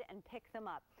 Go ahead and pick them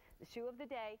up. The shoe of the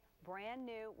day, brand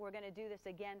new. We're going to do this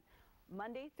again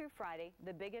Monday through Friday.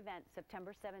 The big event,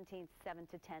 September 17th, 7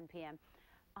 to 10 p.m.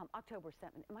 October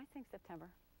 7th. Am I saying September?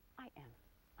 I am.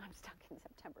 I'm stuck in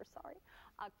September, sorry.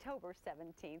 October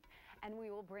 17th. And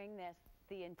we will bring this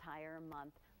the entire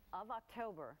month of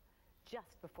October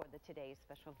just before the Today's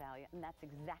Special Value. And that's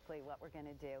exactly what we're going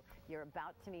to do. You're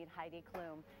about to meet Heidi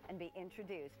Klum and be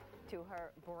introduced to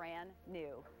her brand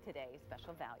new Today's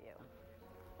Special Value.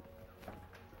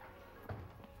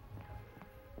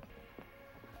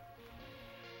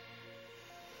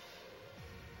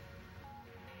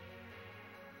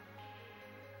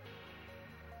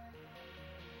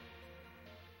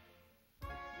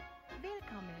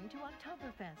 Willkommen to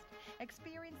Oktoberfest.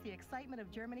 Experience the excitement of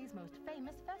Germany's most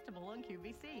famous festival on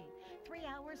QVC. 3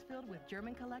 hours filled with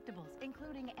German collectibles,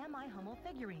 including M.I. Hummel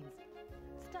figurines,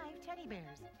 Steiff teddy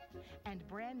bears, and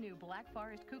brand new Black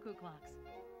Forest cuckoo clocks.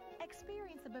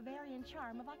 Experience the Bavarian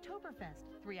charm of Oktoberfest.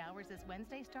 3 hours this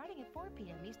Wednesday starting at 4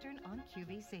 p.m. Eastern on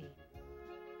QVC.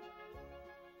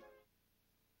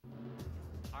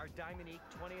 Our Diamonique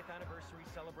 20th anniversary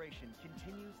celebration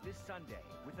continues this Sunday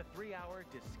with a 3-hour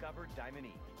Discover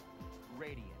Diamonique.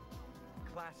 Radiant,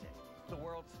 classic, the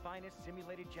world's finest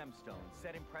simulated gemstones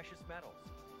set in precious metals,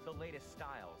 the latest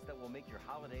styles that will make your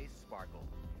holidays sparkle.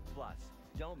 Plus,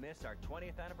 don't miss our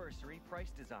 20th anniversary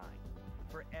price design.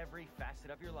 For every facet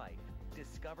of your life,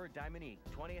 Discover Diamonique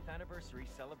 20th anniversary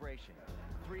celebration.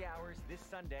 3 hours this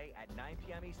Sunday at 9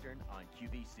 p.m. Eastern on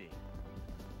QVC.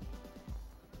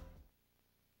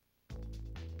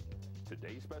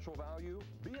 Today's special value,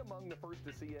 be among the first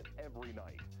to see it every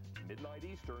night. Midnight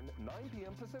Eastern, 9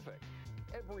 p.m. Pacific.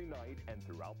 Every night and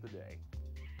throughout the day.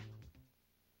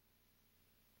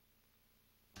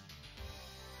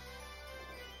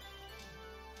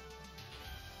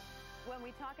 When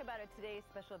we talk about Today's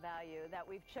Special Value that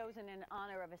we've chosen in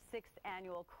honor of a 6th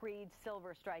annual Creede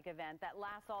Silver Strike event that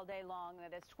lasts all day long,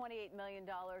 that is $28 million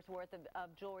worth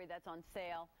of jewelry that's on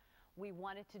sale, we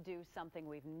wanted to do something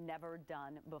we've never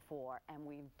done before, and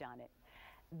we've done it.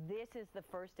 This is the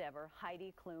first ever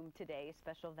Heidi Klum Today's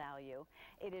Special Value.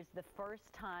 It is the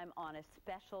first time on a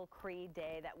special Creede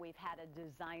day that we've had a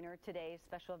designer Today's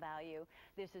Special Value.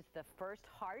 This is the first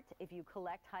heart if you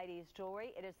collect Heidi's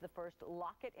jewelry. It is the first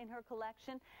locket in her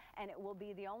collection, and it will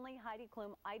be the only Heidi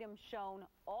Klum item shown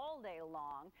all day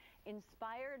long,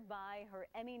 inspired by her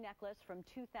Emmy necklace from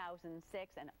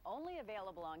 2006 and only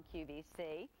available on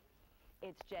QVC.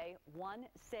 It's J16685.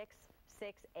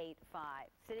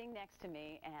 Sitting next to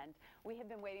me, and we have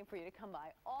been waiting for you to come by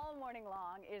all morning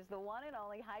long, is the one and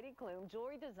only Heidi Klum,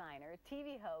 jewelry designer,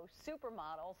 TV host,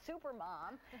 supermodel,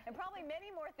 supermom, and probably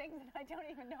many more things that I don't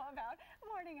even know about.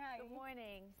 Morning, Heidi. Good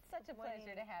morning. Such a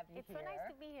pleasure to have you here. It's so nice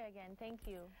to be here again. Thank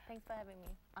you. Thanks for having me.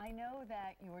 I know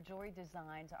that your jewelry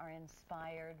designs are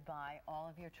inspired by all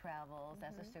of your travels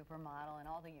as a supermodel and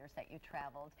all the years that you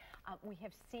traveled. We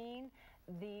have seen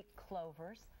the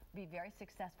clovers be very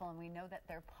successful, and we know that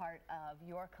they're part of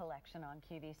your collection on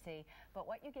QVC. But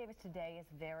what you gave us today is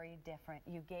very different.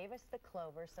 You gave us the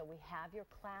clovers, so we have your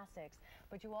classics,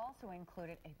 but you also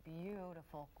included a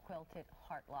beautiful quilted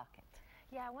heart locket.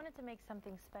 Yeah, I wanted to make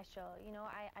something special. You know,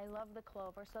 I love the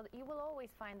clover, so you will always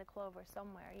find the clover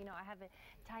somewhere. You know, I have a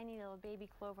tiny little baby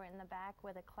clover in the back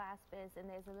where the clasp is, and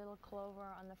there's a little clover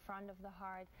on the front of the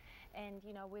heart and,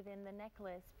 you know, within the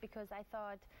necklace, because I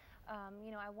thought,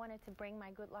 you know, I wanted to bring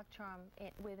my good luck charm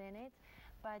within it,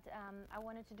 but I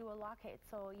wanted to do a locket,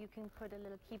 so you can put a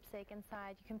little keepsake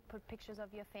inside. You can put pictures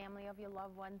of your family, of your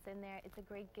loved ones in there. It's a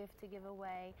great gift to give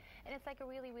away, and it's like a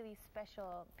really, really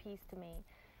special piece to me.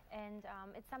 And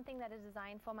it's something that is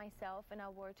designed for myself, and I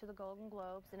wore it to the Golden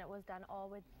Globes, and it was done all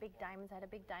with big diamonds. I had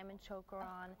a big diamond choker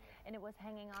on, and it was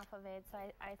hanging off of it. So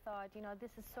I thought, you know,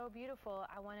 this is so beautiful.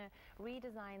 I want to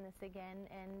redesign this again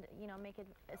and, you know, make it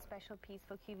a special piece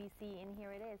for QVC, and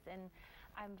here it is. And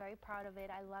I'm very proud of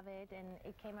it. I love it, and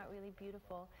it came out really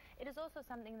beautiful. It is also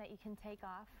something that you can take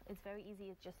off. It's very easy.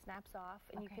 It just snaps off,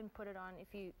 and you can put it on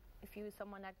if you're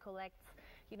someone that collects,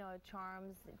 you know,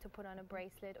 charms to put on a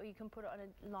bracelet, or you can put it on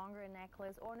a longer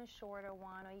necklace or on a shorter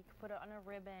one, or you can put it on a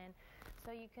ribbon.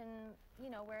 So you can,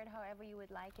 you know, wear it however you would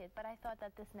like it. But I thought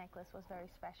that this necklace was very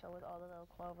special with all the little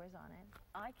clovers on it.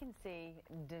 I can see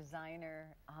designer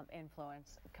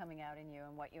influence coming out in you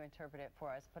and what you interpret it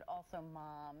for us, but also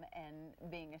mom and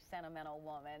being a sentimental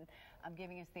woman,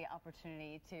 giving us the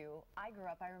opportunity to, I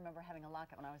remember having a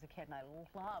locket when I was a kid, and I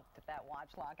loved that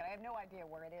watch locket. I have no idea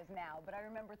where it is now, but I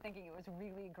remember thinking it was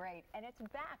really great. And it's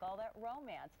back, all that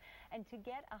romance. And to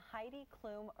get a Heidi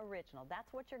Klum original, that's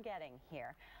what you're getting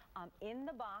here. In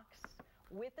the box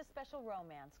with the special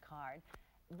romance card,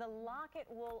 the locket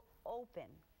will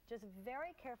open. Just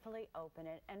very carefully open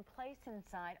it and place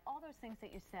inside all those things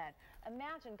that you said.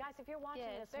 Imagine, guys, if you're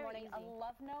watching this morning, a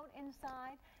love note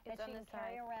inside that she can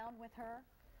carry around with her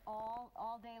all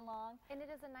day long. And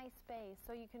it is a nice space,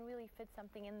 so you can really fit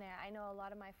something in there. I know a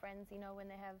lot of my friends, you know,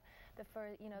 when they have the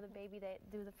first, you know, the baby, they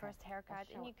do the first haircut,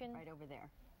 and you can right over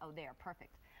there. Oh, there,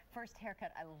 perfect. First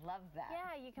haircut, I love that.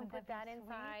 Yeah, you can put that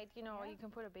inside, you know, or you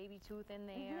can put a baby tooth in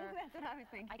there. That's what I was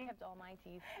thinking. I kept all my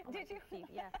teeth. Did you?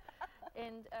 Teeth, yeah.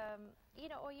 And, you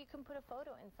know, or you can put a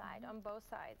photo inside on both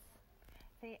sides.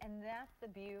 See, and that's the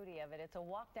beauty of it. It's a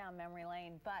walk down memory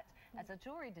lane, but as a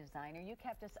jewelry designer, you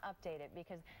kept us updated,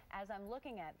 because as I'm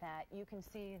looking at that, you can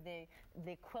see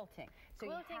the quilting. So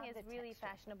quilting is really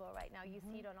fashionable right now. You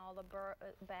see it on all the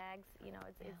bags. You know,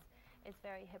 it's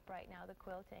very hip right now, the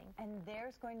quilting. And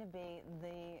there's going to be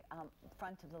the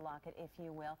front of the locket, if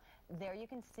you will. There you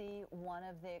can see one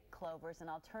of the clovers, and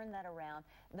I'll turn that around.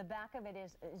 The back of it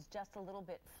is just a little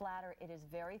bit flatter. It is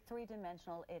very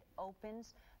three-dimensional. It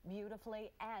opens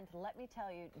beautifully, and let me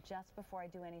tell you, just before I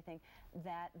do anything,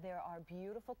 that there are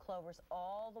beautiful clovers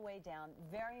all the way down,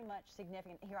 very much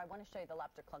significant. Here, I want to show you the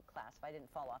lobster claw clasp. I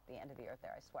didn't fall off the end of the earth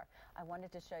there, I swear. I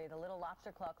wanted to show you the little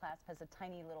lobster claw clasp has a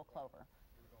tiny little clover.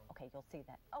 Okay, you'll see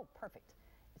that. Oh, perfect.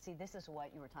 See, this is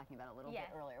what you were talking about a little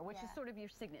bit earlier, which is sort of your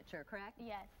signature, correct?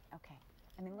 Yes. Okay.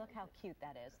 I mean, look how cute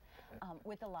that is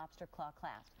with the lobster claw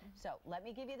clasp. So let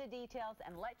me give you the details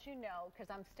and let you know, because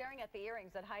I'm staring at the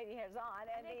earrings that Heidi has on,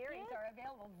 and the earrings are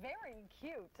available. Very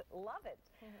cute. Love it.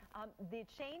 The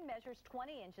chain measures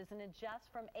 20 inches and adjusts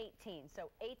from 18.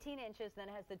 So 18 inches, then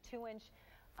it has the 2-inch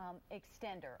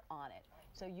extender on it.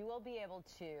 So you will be able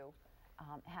to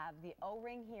have the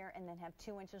O-ring here and then have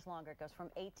 2 inches longer. It goes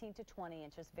from 18 to 20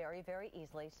 inches very, very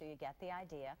easily, so you get the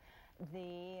idea.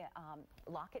 The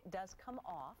locket does come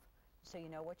off, so you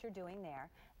know what you're doing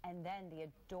there. And then the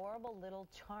adorable little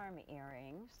charm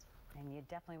earrings, and you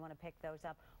definitely want to pick those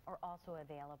up, are also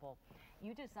available.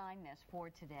 You designed this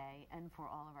for today and for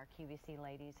all of our QVC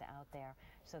ladies out there,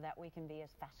 so that we can be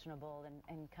as fashionable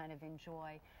and kind of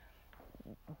enjoy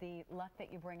the luck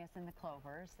that you bring us in the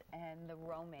clovers and the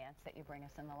romance that you bring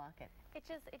us in the locket. It's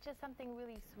just something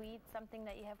really sweet, something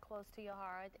that you have close to your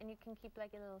heart, and you can keep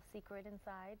like a little secret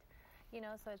inside, you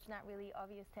know, so it's not really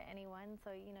obvious to anyone.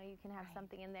 So, you know, you can have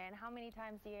something in there. And how many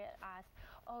times do you ask,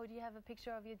 oh, do you have a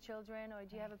picture of your children, or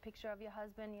do you have a picture of your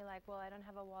husband? You're like, well, I don't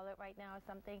have a wallet right now or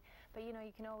something, but you know,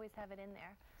 you can always have it in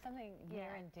there. Something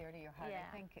near and dear to your heart.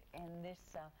 I think in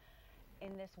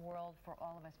this world, for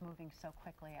all of us moving so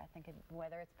quickly, I think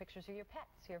whether it's pictures of your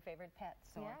pets, your favorite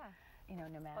pets, or you know,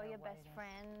 no matter or your what best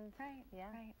friend. Right,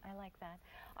 right. I like that.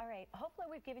 All right. Hopefully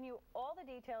we've given you all the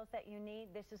details that you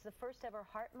need. This is the first ever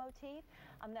heart motif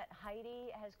that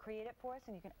Heidi has created for us,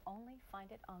 and you can only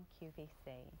find it on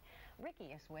QVC.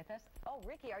 Ricky is with us. Oh,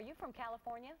 Ricky, are you from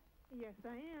California? Yes,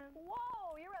 I am.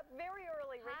 Whoa, you're up very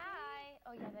early, Ricky. Hi.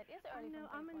 Oh, yeah, that is early. I know,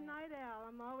 I'm a night owl.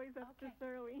 I'm always up this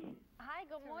early. Hi,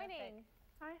 good morning.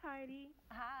 Hi, Heidi.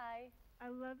 Hi. I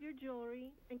love your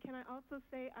jewelry. And can I also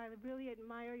say I really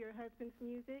admire your husband's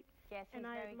music? Yes, he's and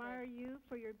I very admire good. you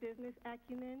for your business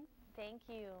acumen. Thank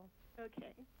you.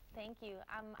 Okay. Thank you.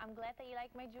 I'm glad that you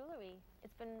like my jewelry.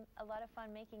 It's been a lot of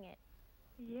fun making it.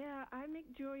 Yeah, I make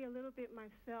jewelry a little bit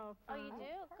myself. Oh, you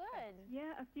do? Good.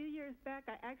 Yeah, a few years back,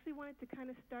 I actually wanted to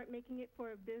kind of start making it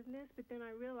for a business, but then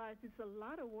I realized it's a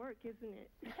lot of work, isn't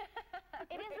it?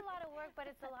 It is a lot of work, but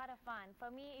it's a lot of fun. For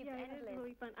me, it's yeah, endless. it is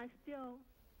really fun. I still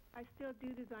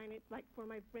do design it, like for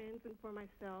my friends and for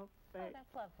myself. But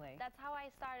that's lovely. That's how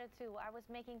I started too. I was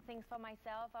making things for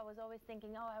myself. I was always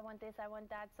thinking, oh, I want this, I want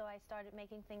that. So I started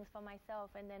making things for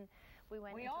myself, and then we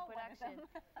went into production.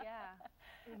 Yeah.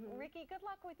 Ricky, good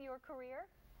luck with your career.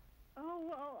 Oh,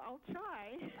 well, I'll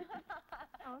try.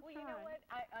 Well, you know what?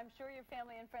 I'm sure your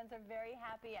family and friends are very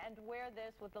happy, and wear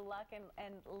this with the luck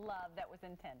and love that was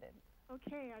intended.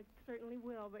 Okay, I certainly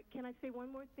will. But can I say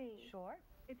one more thing? Sure.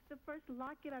 It's the first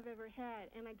locket I've ever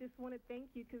had, and I just want to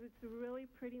thank you because it's a really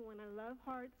pretty one. I love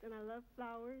hearts and I love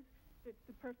flowers. It's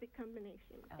the perfect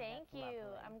combination. Oh, thank you.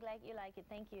 lovely. I'm glad you like it.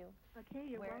 Thank you. Okay,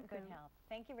 you're Wear welcome. it in good health.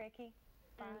 Thank you, Ricky.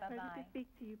 And Bye-bye. pleasure to speak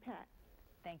to you, Pat.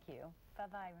 Thank you.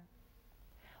 Bye-bye.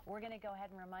 We're going to go ahead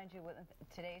and remind you with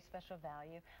today's special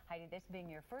value. Heidi, this being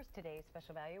your first today's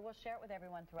special value, we'll share it with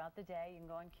everyone throughout the day. You can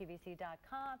go on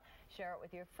QVC.com, share it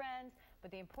with your friends. But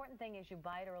the important thing is you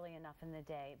buy it early enough in the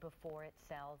day before it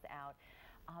sells out.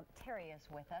 Terry is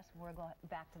with us. We're going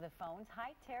back to the phones.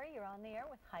 Hi, Terry. You're on the air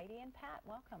with Heidi and Pat.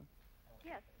 Welcome.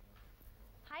 Yes.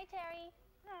 Hi, Terry.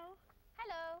 Hello.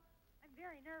 Hello. I'm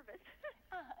very nervous.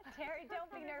 Terry, don't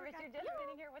be nervous. You're just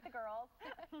sitting here with the girls.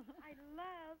 I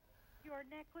love your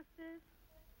necklaces.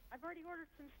 I've already ordered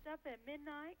some stuff at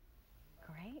midnight.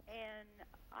 Great. And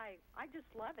I just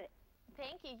love it.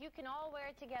 Thank you. You can all wear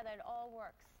it together. It all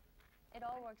works. It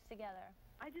all works together.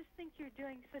 I just think you're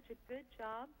doing such a good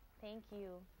job. Thank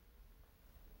you.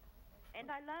 And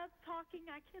I love talking.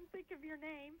 I can't think of your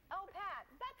name. Oh, Pat.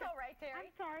 That's all right, Terry.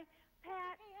 I'm sorry.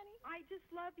 Pat, okay, honey. I just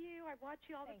love you. I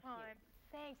watch you all the time.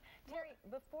 Thanks. Terry,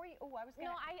 before you... Oh, I was going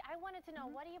to... No, I wanted to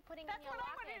know, what are you putting in your locket? That's what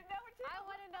I wanted to know, too. I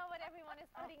want to know what everyone is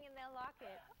putting in their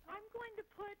locket. I'm going to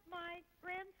put my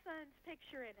grandson's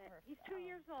picture in it. He's 2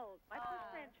 years old. My first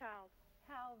grandchild.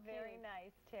 How very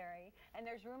nice, Terry. And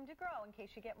there's room to grow in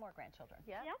case you get more grandchildren.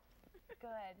 Yep.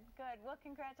 Good, good. Well,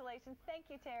 congratulations. Thank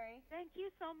you, Terry. Thank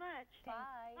you so much.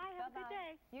 Bye. Bye. Have a good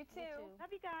day. You too.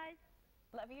 Love you guys.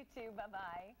 Love you too.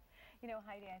 Bye-bye. You know,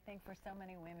 Heidi, I think for so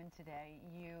many women today,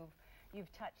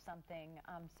 you've touched something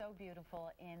so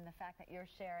beautiful in the fact that you're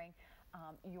sharing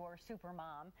your super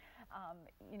mom,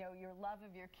 you know, your love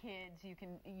of your kids. You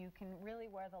can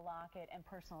really wear the locket and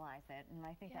personalize it, and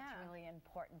I think that's really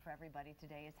important for everybody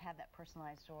today, is have that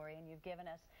personalized jewelry. And you've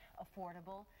given us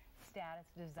affordable status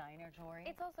designer jewelry.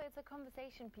 It's a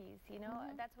conversation piece, you know.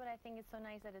 That's what I think is so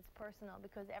nice, that it's personal,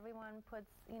 because everyone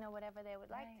puts, you know, whatever they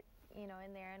would like to, you know,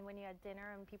 in there. And when you're at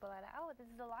dinner and people are like, oh, this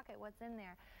is a locket, what's in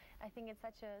there? I think it's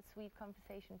such a sweet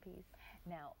conversation piece.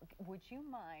 Now, would you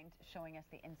mind showing us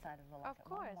the inside of the locket Of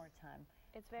course. one more time?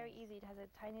 It's very easy. It has a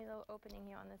tiny little opening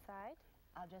here on the side.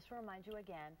 I'll just remind you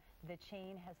again, the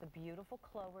chain has the beautiful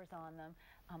clovers on them,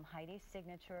 Heidi's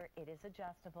signature. It is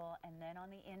adjustable, and then on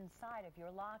the inside of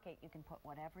your locket, you can put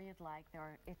whatever you'd like.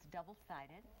 It's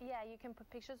double-sided. Yeah, you can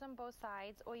put pictures on both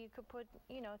sides, or you could put,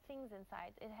 you know, things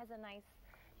inside. It has a nice,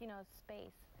 you know,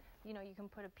 space. You know, you can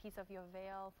put a piece of your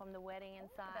veil from the wedding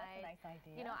inside. That's a nice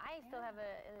idea. You know, I still have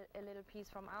a little piece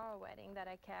from our wedding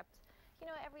that I kept. You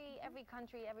know, every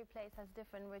country, every place has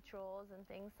different rituals and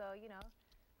things, so, you know.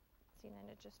 See, and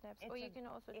then it just snaps. Or you can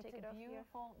also take it off here. It's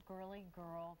a beautiful girly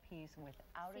girl piece,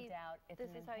 without a doubt. It's this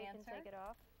an is how you enhancer. can take it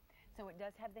off. So it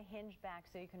does have the hinge back,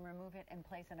 so you can remove it and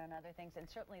place it on other things, and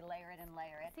certainly layer it and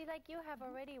layer it. See, like you have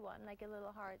already one, like a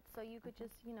little heart, so you could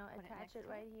just, you know, Put attach it it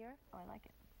right here. Oh, I like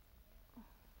it.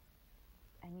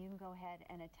 And you can go ahead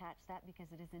and attach that,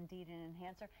 because it is indeed an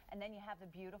enhancer. And then you have the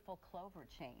beautiful clover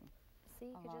chain.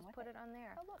 See, you could just put it on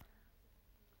there. Oh, look.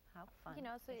 How fun. You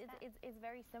know, so it's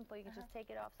very simple. You can just take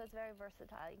it off, so it's very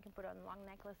versatile. You can put it on long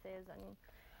necklaces and,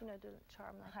 you know, do a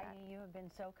charm like that. Heidi, you have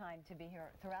been so kind to be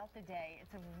here throughout the day.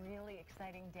 It's a really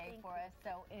exciting day for us,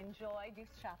 so enjoy. Do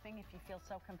shopping if you feel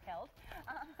so compelled.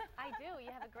 I do.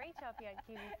 You have a great shop here at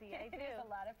QVC. I do. It is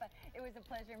a lot of fun. It was a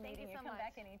pleasure meeting you. So Come much.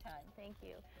 back anytime. Thank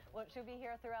you. Well, she'll be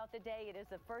here throughout the day. It is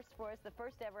the first for us, the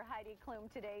first ever Heidi Klum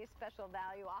Today's Special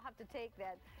Value. I'll have to take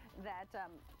that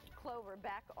clover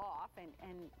back off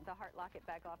and the heart locket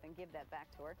back off and give that back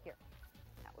to her. Here.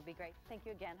 That would be great. Thank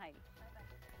you again, Heidi.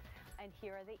 Bye-bye. And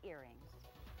here are the earrings.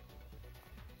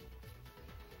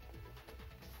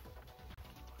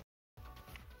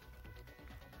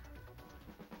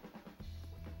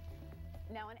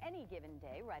 Now, on any given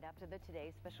day, right after the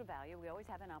Today's Special Value, we always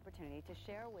have an opportunity to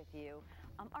share with you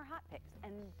our hot picks.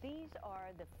 And these are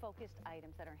the focused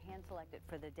items that are hand-selected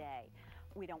for the day.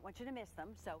 We don't want you to miss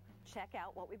them, so check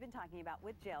out what we've been talking about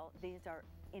with Jill. These are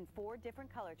in 4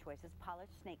 different color choices,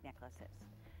 polished snake necklaces.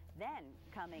 Then,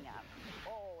 coming up,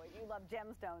 oh, if you love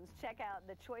gemstones, check out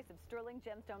the choice of sterling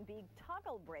gemstone bead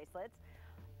toggle bracelets.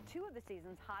 2 of the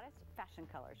season's hottest fashion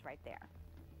colors right there.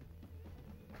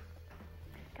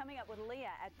 Coming up with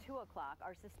Leah at 2 o'clock,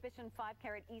 our Suspicion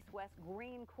 5-carat East-West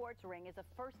green quartz ring is a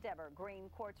first-ever green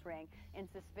quartz ring in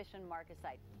Suspicion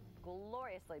Marcasite.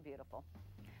 Gloriously beautiful.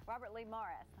 Robert Lee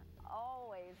Morris,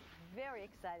 always very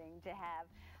exciting to have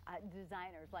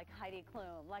designers like Heidi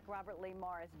Klum, like Robert Lee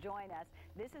Morris join us.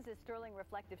 This is a sterling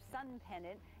reflective sun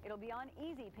pendant. It'll be on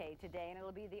Easy Pay today, and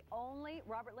it'll be the only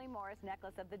Robert Lee Morris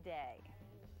necklace of the day.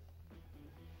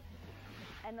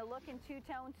 And the look in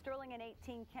two-tone sterling and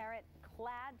 18-carat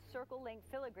clad circle link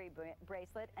filigree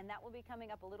bracelet, and that will be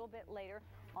coming up a little bit later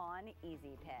on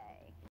Easy Pay.